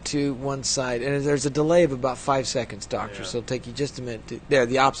little bit to one side. And there's a delay of about 5 seconds, Doctor, Yeah. so it'll take you just a minute. There,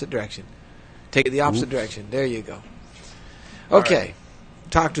 the opposite direction. Take it the opposite direction. There you go. Okay. right.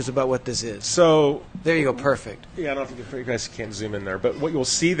 Talk to us about what this is. So, There you go. Perfect. yeah, I don't think you guys can't zoom in there, but what you'll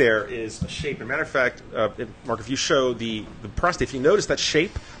see there is a shape. As a matter of fact, Mark, if you show the prostate, if you notice that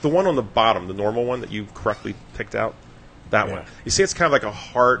shape, the one on the bottom, the normal one that you correctly picked out, that one. You see it's kind of like a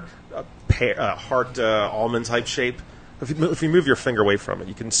heart, almond type shape. If you move your finger away from it,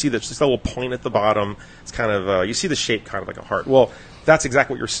 you can see that just a little point at the bottom. It's kind of you see the shape kind of like a heart. Well, that's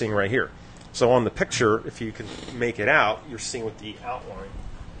exactly what you're seeing right here. So on the picture, if you can make it out, you're seeing with the outline.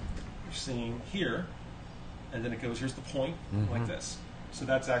 You're seeing here, and then it goes. Here's the point, like this. So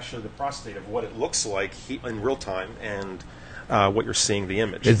that's actually the prostate of what it looks like in real time, and what you're seeing the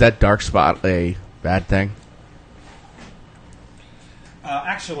image. Is that dark spot a bad thing?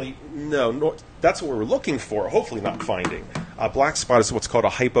 Actually, no. That's what we're looking for. Hopefully, not finding. A black spot is what's called a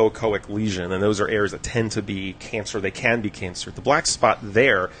hypoechoic lesion, and those are areas that tend to be cancer. They can be cancer. The black spot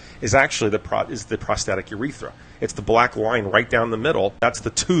there is actually the prostatic urethra. It's the black line right down the middle. That's the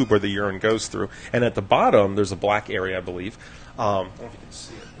tube where the urine goes through. And at the bottom, there's a black area, I believe. I don't know if you can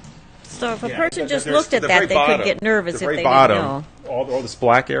see it. So if a Yeah, person just there's looked at the that, very they bottom, could get nervous the if very they bottom, didn't know. all this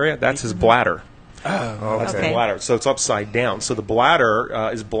black area, that's his bladder. Oh, That's the Okay. bladder. So it's upside down. So the bladder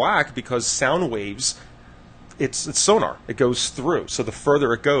is black because sound waves, it's sonar. It goes through. So the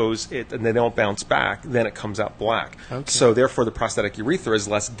further it goes, and they don't bounce back, then it comes out black. Okay. So therefore the prostatic urethra is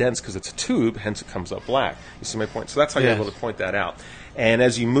less dense because it's a tube, hence it comes out black. You see my point? So that's how you're Yes. able to point that out. And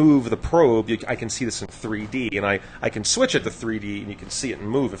as you move the probe, I can see this in 3D, and I can switch it to 3D, and you can see it and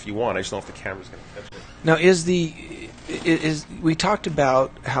move if you want. I just don't know if the camera's going to catch it. Now, we talked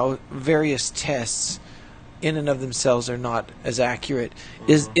about how various tests in and of themselves are not as accurate.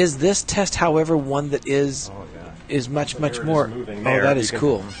 Is this test, however, one that is much There it is more? moving Oh, there. that You is can-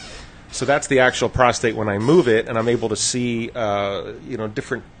 cool. So that's the actual prostate when I move it, and I'm able to see,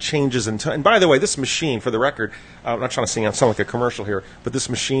 different changes in time. And by the way, this machine, for the record, I'm not trying to sound like a commercial here, but this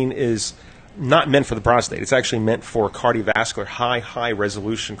machine is not meant for the prostate. It's actually meant for cardiovascular, high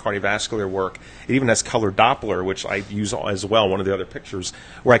resolution cardiovascular work. It even has color Doppler, which I use as well, one of the other pictures,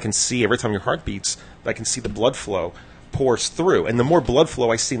 where I can see every time your heart beats, I can see the blood flow pours through. And the more blood flow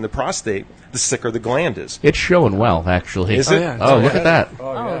I see in the prostate, the sicker the gland is. It's showing well, actually. Is Oh, it? yeah. Oh, look at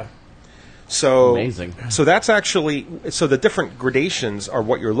that. So Amazing. So that's actually the different gradations are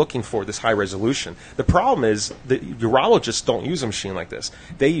what you're looking for. This high resolution. The problem is that urologists don't use a machine like this.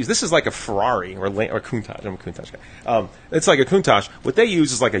 This is like a Ferrari or Countach. I'm a Countach guy. It's like a Countach. What they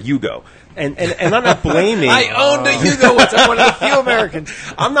use is like a Yugo. And I'm not blaming. I owned a Yugo once. I'm one of the few Americans.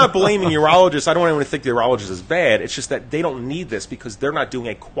 I'm not blaming urologists. I don't want anyone to think the urologist is bad. It's just that they don't need this because they're not doing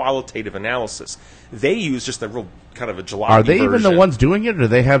a qualitative analysis. They use just a real kind of a jalopy Are they even the version. ones doing it, or do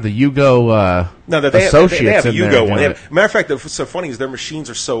they have the Yugo No, they associates have a in there Yugo one. doing it? Matter of fact, what's so funny is their machines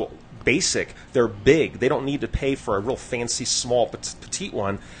are so basic. They're big. They don't need to pay for a real fancy, small, petite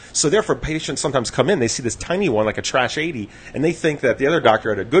one. So therefore, patients sometimes come in, they see this tiny one, like a Trash 80, and they think that the other doctor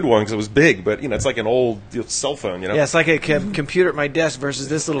had a good one because it was big, but, it's like an old cell phone, Yeah, it's like a computer at my desk versus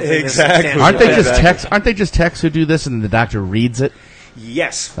this little thing. Exactly. Aren't they just techs who do this, and the doctor reads it?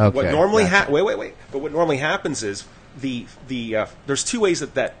 Yes. Okay, What normally gotcha. wait. But what normally happens is there's two ways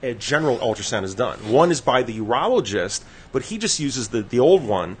that a general ultrasound is done. One is by the urologist, but he just uses the old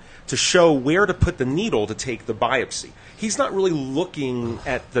one to show where to put the needle to take the biopsy. He's not really looking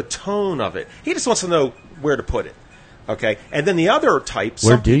at the tone of it. He just wants to know where to put it. Okay? And then the other type,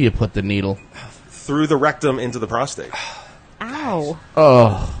 Where do you put the needle? through the rectum into the prostate. Ow.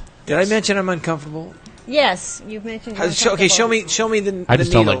 Oh, Did I mention I'm uncomfortable? Yes, you've mentioned. Okay, show me the I just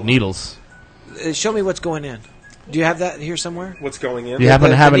needle. don't like needles. Show me what's going in. Do you have that here somewhere? What's going in? Do you happen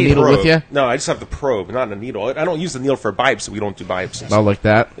to have a needle with you? No, I just have the probe, not a needle. I don't use the needle for a biopsy. We don't do biopsies. Not like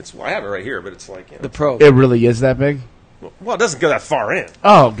that. I have it right here, but it's like The probe. It really is that big? well, it doesn't go that far in.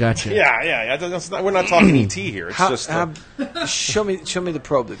 Oh, gotcha. Yeah. We're not talking ET here. It's just. Show me the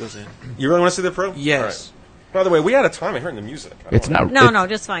probe that goes in. You really want to see the probe? Yes. All right. By the way, we had a time. I heard the music. It's not. No,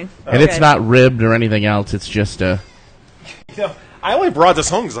 just fine. And it's not ribbed or anything else. It's just I only brought this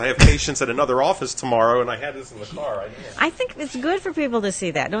home because I have patients at another office tomorrow, and I had this in the car. I think it's good for people to see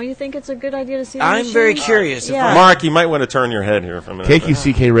that. Don't you think it's a good idea to see that? I'm very curious. Yeah. Mark, you might want to turn your head here for a minute.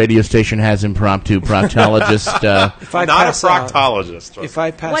 KQCK radio station has impromptu proctologist. If I Not a pass out- proctologist. If I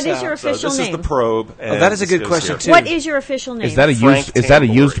pass What is out, your So official this name? is the probe. Oh, that is a and good this question goes too. What is your official name? is that a Frank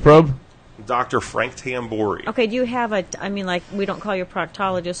used Tambori. probe? Dr. Frank Tambori. Okay, do you have a? I mean, like we don't call you a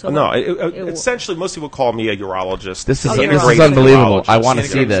proctologist. So No, what- essentially, most people call me a urologist. This is, Oh, you're this right. is unbelievable. Urologist. I want to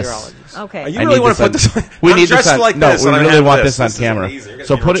see Integrated this. urologist. okay. You I really need want to put this this? on- We I'm need this dressed on. like No, this, we and I really have want this. this on This isn't camera. easy. You're gonna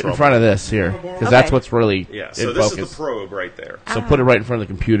So get put in it in trouble. front of this here, because that's Okay. what's really Yeah. So in this focus. is the probe right there. So put it right in front of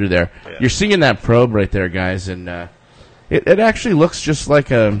the computer there. Yeah. You're seeing that probe right there, guys, and it actually looks just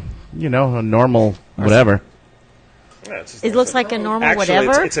like a normal whatever. Yeah, it's just- It looks like a normal Actually,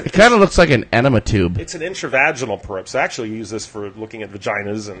 whatever. It kind of looks like an enema tube. It's an intravaginal probe. So actually, you use this for looking at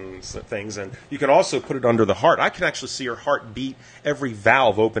vaginas and things, and you can also put it under the heart. I can actually see your heart beat every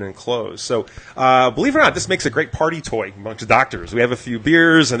valve open and close. So believe it or not, this makes a great party toy amongst doctors. We have a few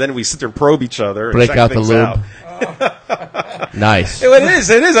beers, and then we sit there and probe each other. And Break check out the things lube. out. Nice. It is.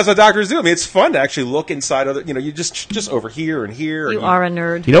 That's what doctors do. I mean, it's fun to actually look inside other. You just over here and here. You are a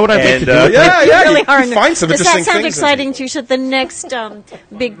nerd. You know what I'd like And to do? with yeah, You yeah, really you are a nerd. find some Does interesting that sound things in exciting people. to you? So the next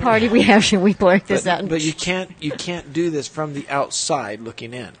big party we have, should we break this out? But you can't do this from the outside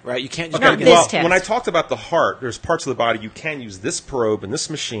looking in, right? You can't just Not look in. this Well, test. when I talked about the heart, there's parts of the body you can use this probe and this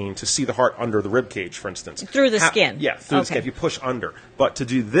machine to see the heart under the rib cage, for instance. Through the skin. Yeah, through the Okay. skin. If you push under. But to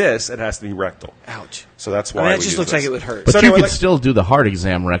do this, it has to be rectal. Ouch. So that's I why mean, it we just use looks this. like it would hurt. But So you anyway, can like- still do the heart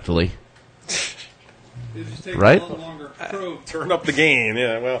exam rectally. Right? Turn up the gain.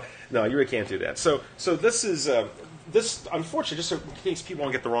 Yeah, well, no, you really can't do that. So this is this. Unfortunately, just so in case people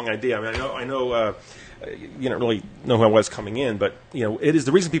don't get the wrong idea. I mean, I know. You don't really know who I was coming in, but it is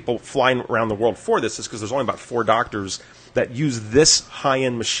the reason people fly around the world for this is because there's only about 4 doctors that use this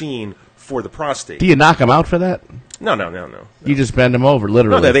high-end machine for the prostate. Do you knock them out for that? No. You just bend them over, No,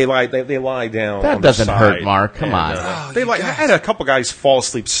 literally. they lie. They lie down. That on their doesn't side. hurt, Mark. Come And, on. they lie. I had a couple guys fall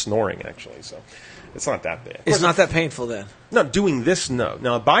asleep snoring actually, so it's not that bad. Of It's course, not that painful then. No, doing this, no.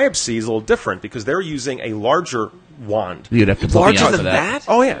 Now, a biopsy is a little different because they're using a larger wand. You'd have to put me Larger on for than that. that?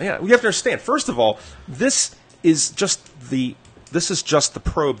 Oh, yeah. You have to understand. First of all, this is just the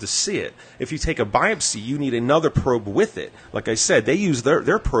probe to see it. If you take a biopsy, you need another probe with it. Like I said, they use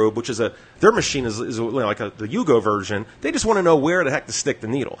their probe, which is their machine is like the Yugo version. They just want to know where the heck to stick the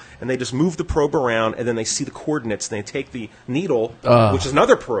needle, and they just move the probe around, and then they see the coordinates, and they take the needle, which is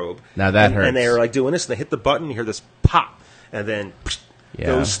another probe. Now that hurts. And they're like doing this, and they hit the button, you hear this pop, and then Yeah.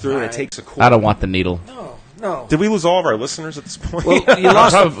 goes through, and it takes a cord. I don't want the needle. No. Did we lose all of our listeners at this point? Well, you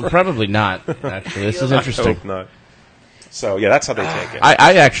lost. Probably not, actually. This is I interesting. hope not. So, yeah, that's how they take it.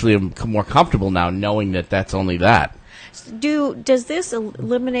 I actually am more comfortable now knowing that that's only that. Does this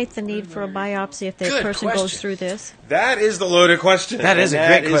eliminate the need for a biopsy if the Good person goes question. through this? That is the loaded question. That is and a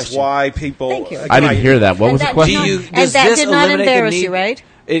great That question. is why people... Thank you. I didn't hear that. What was the that question? did Do not- you, and does that this did not eliminate the embarrass need- you, right?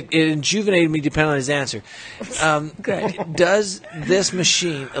 It injuvenated me depending on his answer. Good. Does this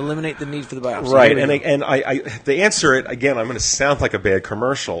machine eliminate the need for the biopsy? Right, Here we go. and I to answer it, again, I'm going to sound like a bad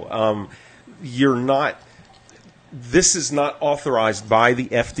commercial. You're not... this is not authorized by the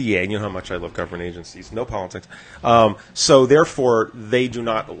FDA. You know how much I love government agencies. No politics. So therefore, they do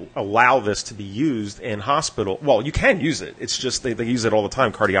not allow this to be used in hospital. Well, you can use it. It's just they use it all the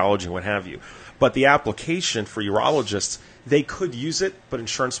time, cardiology and what have you. But the application for urologists, they could use it, but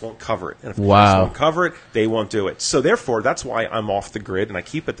insurance won't cover it. And if insurance won't cover it, they won't do it. So therefore, that's why I'm off the grid, and I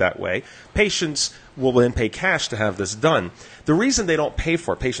keep it that way. Patients will then pay cash to have this done. The reason they don't pay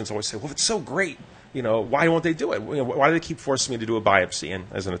for it, patients always say, well, it's so great. Why won't they do it? Why do they keep forcing me to do a biopsy? And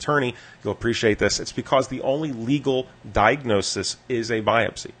as an attorney, you'll appreciate this. It's because the only legal diagnosis is a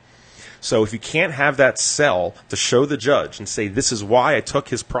biopsy. So if you can't have that cell to show the judge and say, this is why I took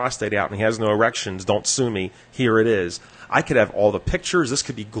his prostate out and he has no erections, don't sue me, here it is. I could have all the pictures. This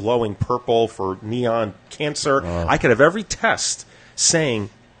could be glowing purple for neon cancer. I could have every test saying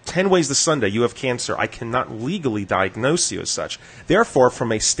 10 ways to Sunday, you have cancer. I cannot legally diagnose you as such. Therefore,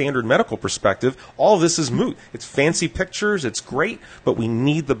 from a standard medical perspective, all of this is moot. It's fancy pictures, it's great, but we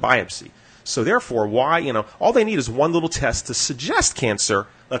need the biopsy. So therefore, all they need is one little test to suggest cancer.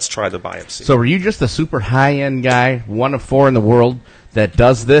 Let's try the biopsy. So are you just a super high-end guy, one of 4 in the world, that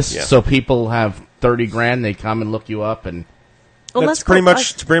does this? Yeah. So people have 30 grand, they come and look you up and... Well, That's pretty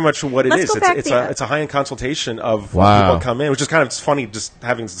much what it is. It's a high-end consultation of people come in, which is kind of funny just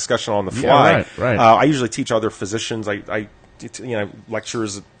having this discussion on the fly. Yeah, right. I usually teach other physicians. I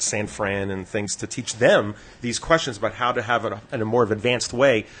lectures at San Fran and things to teach them these questions about how to have it in a more advanced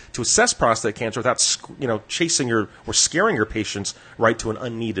way to assess prostate cancer without chasing or scaring your patients right to an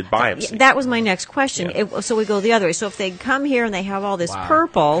unneeded biopsy. That was my next question. Yeah. So we go the other way. So if they come here and they have all this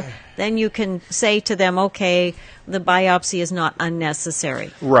purple, then you can say to them, okay, the biopsy is not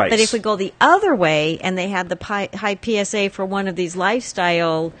unnecessary. Right. But if we go the other way and they had the high PSA for one of these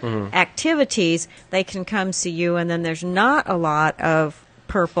lifestyle activities, they can come see you, and then there's not a lot of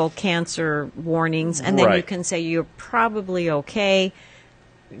purple cancer warnings, and then you can say you're probably okay.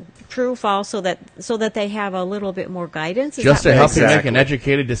 True, false, so that they have a little bit more guidance. Just to help you make an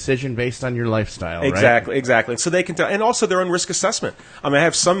educated decision based on your lifestyle, Exactly. So they can tell, and also their own risk assessment. I mean, I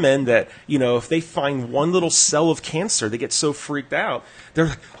have some men that, if they find one little cell of cancer, they get so freaked out. They're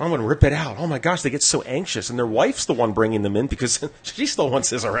like, I'm going to rip it out. Oh my gosh, they get so anxious, and their wife's the one bringing them in because she still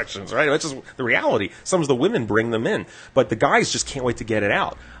wants his erections, right? That's just the reality. Some of the women bring them in, but the guys just can't wait to get it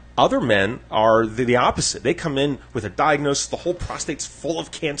out. Other men are the opposite. They come in with a diagnosis, the whole prostate's full of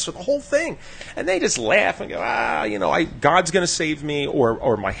cancer, the whole thing. And they just laugh and go, God's going to save me,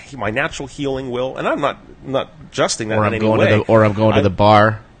 or my natural healing will. And I'm not justing that in any way. Or I'm going to the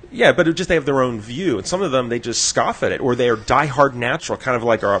bar. Yeah, but they have their own view. And some of them, they just scoff at it. Or they are diehard natural, kind of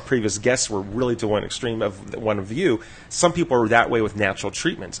like our previous guests were really to one extreme of one view. Some people are that way with natural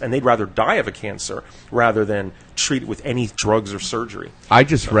treatments. And they'd rather die of a cancer rather than treat it with any drugs or surgery. I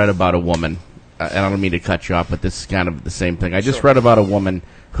just read about a woman, and I don't mean to cut you off, but this is kind of the same thing. I just read about a woman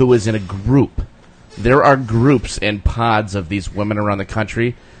who was in a group. There are groups and pods of these women around the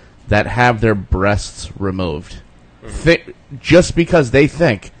country that have their breasts removed. Just because they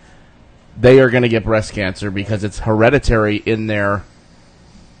think they are going to get breast cancer because it's hereditary in their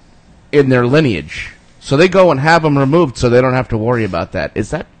lineage. So they go and have them removed so they don't have to worry about that.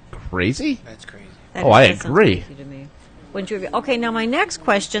 Is that crazy? That's crazy. I agree. Wouldn't you? Okay, now my next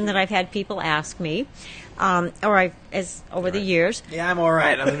question that I've had people ask me, over the years. Yeah, I'm all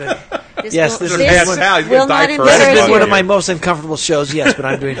right. This this will not is embarrass you. one of my most uncomfortable shows. Yes, but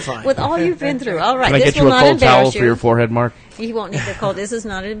I'm doing fine. With all you've been through, all right. Can I This get will you a not cold towel embarrass for your forehead, Mark? You won't need the cold. This is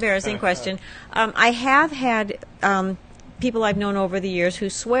not an embarrassing question. I have had people I've known over the years who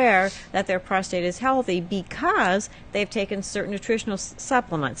swear that their prostate is healthy because they've taken certain nutritional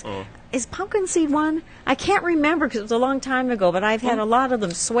supplements. Is pumpkin seed one? I can't remember because it was a long time ago, but I've had a lot of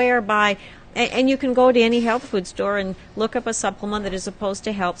them swear by. And you can go to any health food store and look up a supplement that is supposed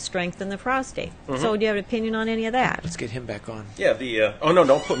to help strengthen the prostate. So do you have an opinion on any of that? Let's get him back on. Yeah, oh no,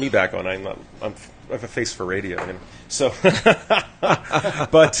 don't put me back on. I have a face for radio. So,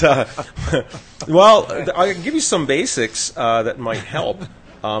 but, well, I can give you some basics that might help.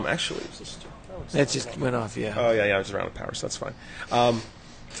 Actually, That just went off, yeah. Oh, yeah, I was around of power, so that's fine.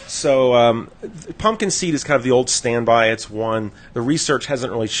 So pumpkin seed is kind of the old standby. It's one. The research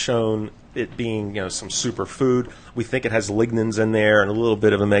hasn't really shown it being, some superfood. We think it has lignans in there and a little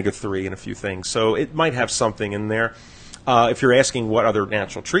bit of omega-3 and a few things. So it might have something in there. If you're asking what other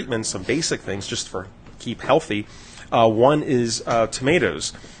natural treatments, some basic things just for keep healthy, one is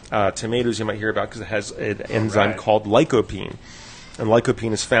tomatoes. Tomatoes you might hear about because it has an enzyme called lycopene. And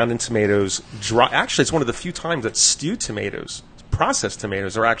lycopene is found in tomatoes. Actually, it's one of the few times that stewed tomatoes, processed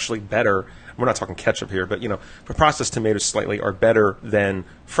tomatoes, are actually better. We're not talking ketchup here, but processed tomatoes slightly are better than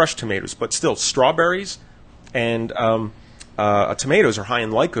fresh tomatoes. But still, strawberries, and tomatoes are high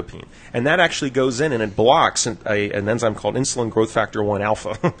in lycopene, and that actually goes in and it blocks an enzyme called insulin growth factor 1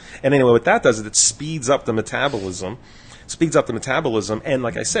 alpha. And anyway, what that does is it speeds up the metabolism. And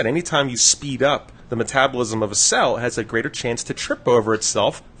like I said, anytime you speed up the metabolism of a cell, it has a greater chance to trip over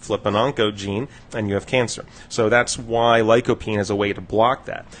itself, flip an oncogene, and you have cancer. So that's why lycopene has a way to block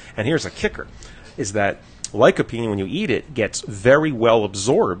that. And here's a kicker, is that lycopene, when you eat it, gets very well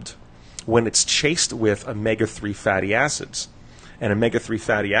absorbed when it's chased with omega-3 fatty acids. And omega-3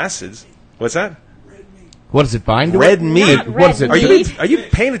 fatty acids, what's that? What does it bind to? Red meat. Not What is it? Are you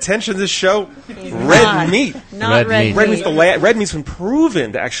paying attention to this show? Red meat. Not red Red meat. meat. Red meat's been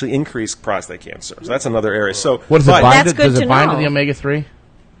proven to actually increase prostate cancer. So that's another area. So What does it but- bind That's to? good Does to it bind to know. the omega-3?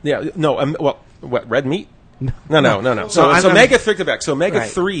 Yeah, no. What? Red meat? No. So I'm- omega-3, so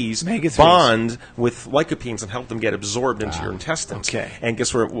omega-3s Omega-3s. bond with lycopenes and help them get absorbed into your intestines. okay. And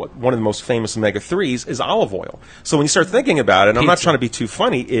guess where? One of the most famous omega-3s is olive oil. So when you start thinking about it, and I'm not Pizza. trying to be too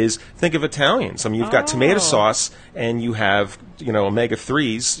funny, is think of Italians. I mean, you've got tomato sauce and you have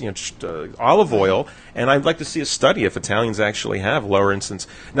omega-3s, olive oil. And I'd like to see a study if Italians actually have lower incidence.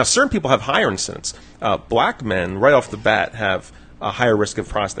 Now, certain people have higher incidence. Black men, right off the bat, have a higher risk of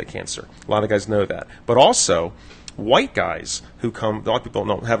prostate cancer. A lot of guys know that. But also, white guys who come, a lot of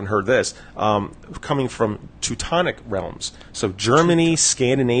people haven't heard this, coming from Teutonic realms. So Germany,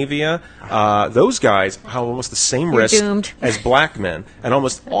 Scandinavia, those guys have almost the same You're risk doomed. as black men. And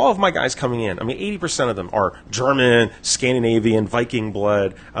almost all of my guys coming in, 80% of them are German, Scandinavian, Viking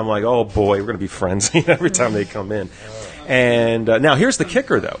blood. I'm like, oh boy, we're going to be friends every time they come in. And now here's the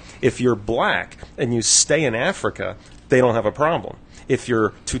kicker, though. If you're black and you stay in Africa, they don't have a problem. If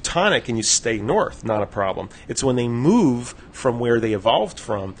you're Teutonic and you stay north, not a problem. It's when they move from where they evolved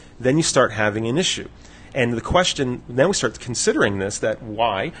from, then you start having an issue. And the question, then we start considering this, that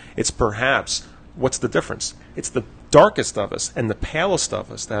why? It's perhaps, what's the difference? It's the darkest of us and the palest of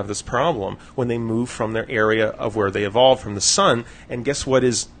us that have this problem when they move from their area of where they evolved from the sun. And guess what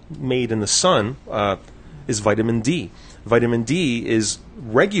is made in the sun is vitamin D. Vitamin D is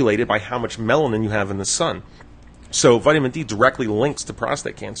regulated by how much melanin you have in the sun. So vitamin D directly links to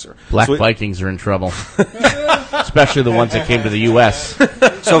prostate cancer. Black So Vikings are in trouble. Especially the ones that came to the U.S.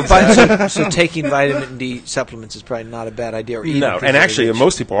 So taking vitamin D supplements is probably not a bad idea. Or eating No, pretty and actually, rich.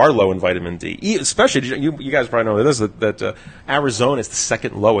 most people are low in vitamin D. Especially, you guys probably know this, that Arizona is the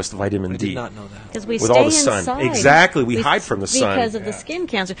second lowest vitamin I D. did not know that. Because we With stay all the sun. inside. Exactly, we hide from the sun. Because of the skin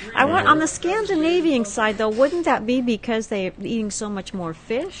cancer. I want on the Scandinavian side, though. Wouldn't that be because they're eating so much more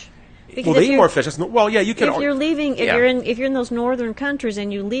fish? Because Well, if they eat you're- more fish. You can. If you're leaving, Yeah. if you're in those northern countries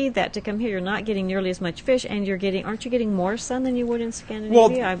and you leave that to come here, you're not getting nearly as much fish, and aren't you getting more sun than you would in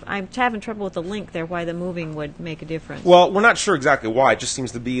Scandinavia? I'm having trouble with the link there. Why the moving would make a difference? Well, we're not sure exactly why. It just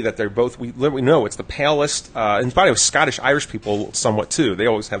seems to be that they're both. We know it's the palest. And by the way, Scottish Irish people somewhat too. They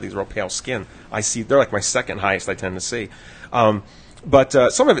always have these real pale skin. I see. They're like my second highest. I tend to see. But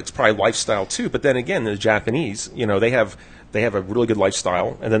some of it's probably lifestyle too. But then again, the Japanese, they have a really good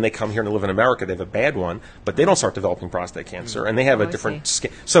lifestyle, and then they come here and live in America. They have a bad one, but they don't start developing prostate cancer, and they have Oh, a I different see.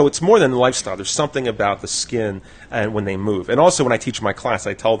 skin. So it's more than the lifestyle. There's something about the skin and when they move. And also, when I teach my class,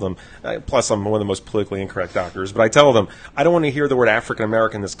 I tell them. Plus, I'm one of the most politically incorrect doctors, but I tell them I don't want to hear the word African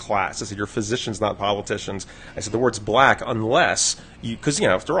American in this class. I said, "You're physicians, not politicians." I said, "The word's black unless because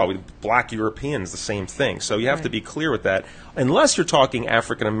after all, black Europeans, the same thing. So you have to be clear with that. Unless you're talking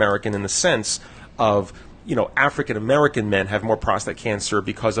African American in the sense of." African American men have more prostate cancer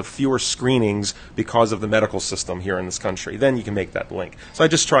because of fewer screenings because of the medical system here in this country. Then you can make that link. So I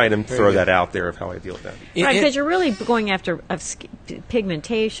just try and throw that out there of how I deal with that. Right, because you're really going after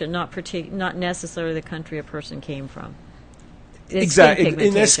pigmentation, not necessarily the country a person came from. It's Exactly. skin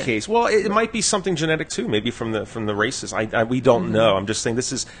In this pigmentation. case, well, it might be something genetic too, maybe from the races. We don't know. I'm just saying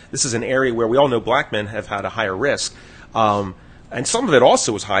this is an area where we all know black men have had a higher risk. And some of it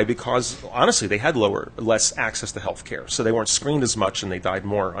also was high because, honestly, they had less access to health care. So they weren't screened as much and they died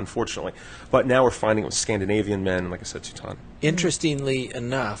more, unfortunately. But now we're finding it with Scandinavian men, and like I said, Teuton. Interestingly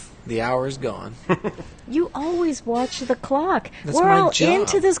enough, the hour is gone. You always watch the clock. That's We're my all job.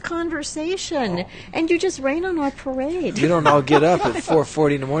 into this conversation, and you just rain on our parade. You don't all get up at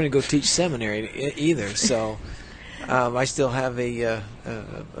 4:40 in the morning to go teach seminary either. So I still have a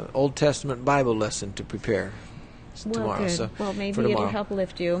Old Testament Bible lesson to prepare tomorrow. Good. So Well, maybe for it'll tomorrow. help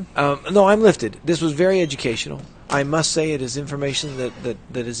lift you. No, I'm lifted. This was very educational. I must say it is information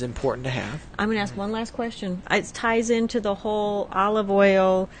that is important to have. I'm going to ask one last question. It ties into the whole olive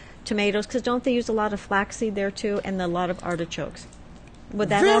oil, tomatoes, because don't they use a lot of flaxseed there too, and a lot of artichokes? Would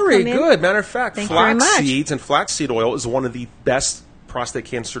that all Very come in? good. Matter of fact, Thank you very flax much. seeds and flaxseed oil is one of the best prostate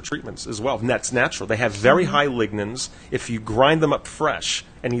cancer treatments as well. And that's natural. They have very high lignans if you grind them up fresh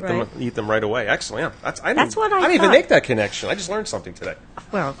and eat them right away. Excellent. Yeah. I That's what I didn't even thought. make that connection. I just learned something today.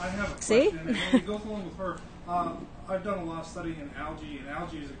 Well, I have a see? question, and it goes along with her. I've done a lot of study in algae, and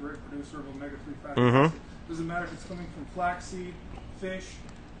algae is a great producer of omega-3 fatty acids. Does it matter if it's coming from flaxseed, fish,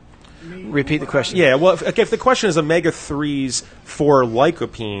 meat? Repeat the question. Yeah, well, if the question is omega-3s for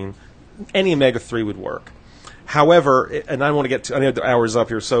lycopene, any omega-3 would work. However, and I don't want to get to, I know the hour's up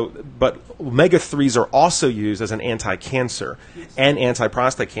here, but omega-3s are also used as an anti-cancer and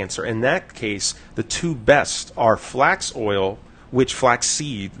anti-prostate cancer. In that case, the two best are flax oil,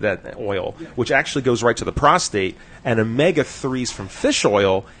 flaxseed, that oil, which actually goes right to the prostate, and omega-3s from fish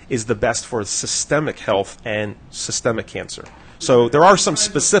oil is the best for systemic health and systemic cancer. So there are some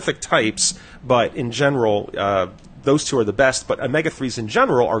specific types, but in general, those two are the best. But omega-3s in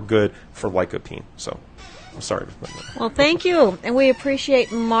general are good for lycopene. So I'm sorry. Well, thank you. And we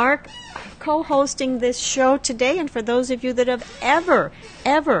appreciate Mark co-hosting this show today. And for those of you that have ever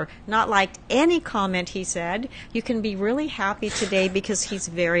not liked any comment he said, you can be really happy today because he's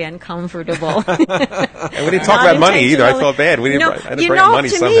very uncomfortable. And we didn't talk about money either. I felt bad. We didn't. I had to bring up money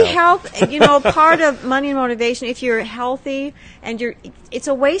to somehow. me, health. Part of money and motivation. If you're healthy and it's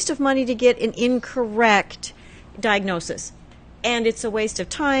a waste of money to get an incorrect diagnosis. And it's a waste of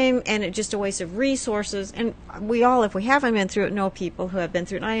time, and it's just a waste of resources. And we all, if we haven't been through it, know people who have been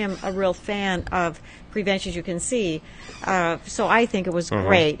through it. And I am a real fan of prevention, as you can see. So I think it was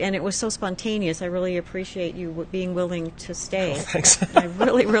great, and it was so spontaneous. I really appreciate you being willing to stay. Thanks. I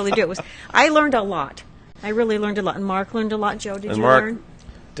really, really do. I learned a lot. I really learned a lot. And Mark learned a lot. Joe, did you Mark? learn?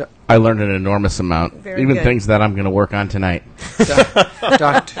 I learned an enormous amount. Very Even good. things that I'm going to work on tonight.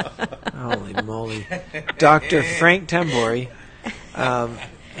 Doctor, holy moly. Dr. Frank Tambori.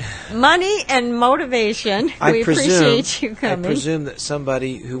 Money and motivation. We appreciate you I coming. presume that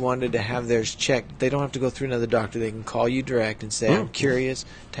somebody who wanted to have theirs checked, they don't have to go through another doctor. They can call you direct and say, I'm curious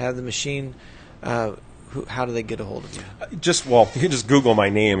to have the machine. How do they get a hold of you? You can just Google my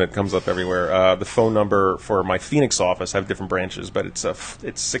name. It comes up everywhere. The phone number for my Phoenix office, I have different branches, but it's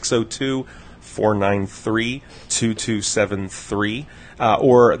 602-493-2273.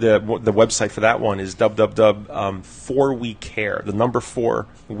 Or the website for that one is www.4wecare, the number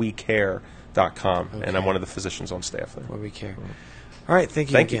 4wecare.com. Okay. And I'm one of the physicians on staff there. 4wecare. All right,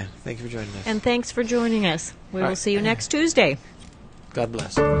 thank you again. Thank you for joining us. And thanks for joining us. We will see you next Tuesday. God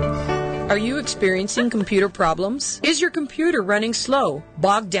bless. Are you experiencing computer problems? Is your computer running slow,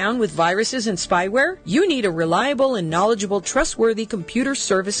 bogged down with viruses and spyware? You need a reliable and knowledgeable, trustworthy computer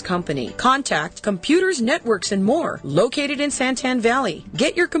service company. Contact Computers, Networks, and More, located in Santan Valley.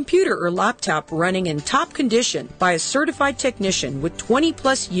 Get your computer or laptop running in top condition by a certified technician with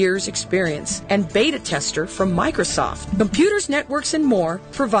 20-plus years experience and beta tester from Microsoft. Computers, Networks, and More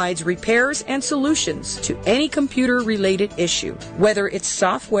provides repairs and solutions to any computer-related issue, whether it's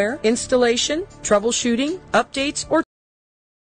software, installation, troubleshooting, updates, or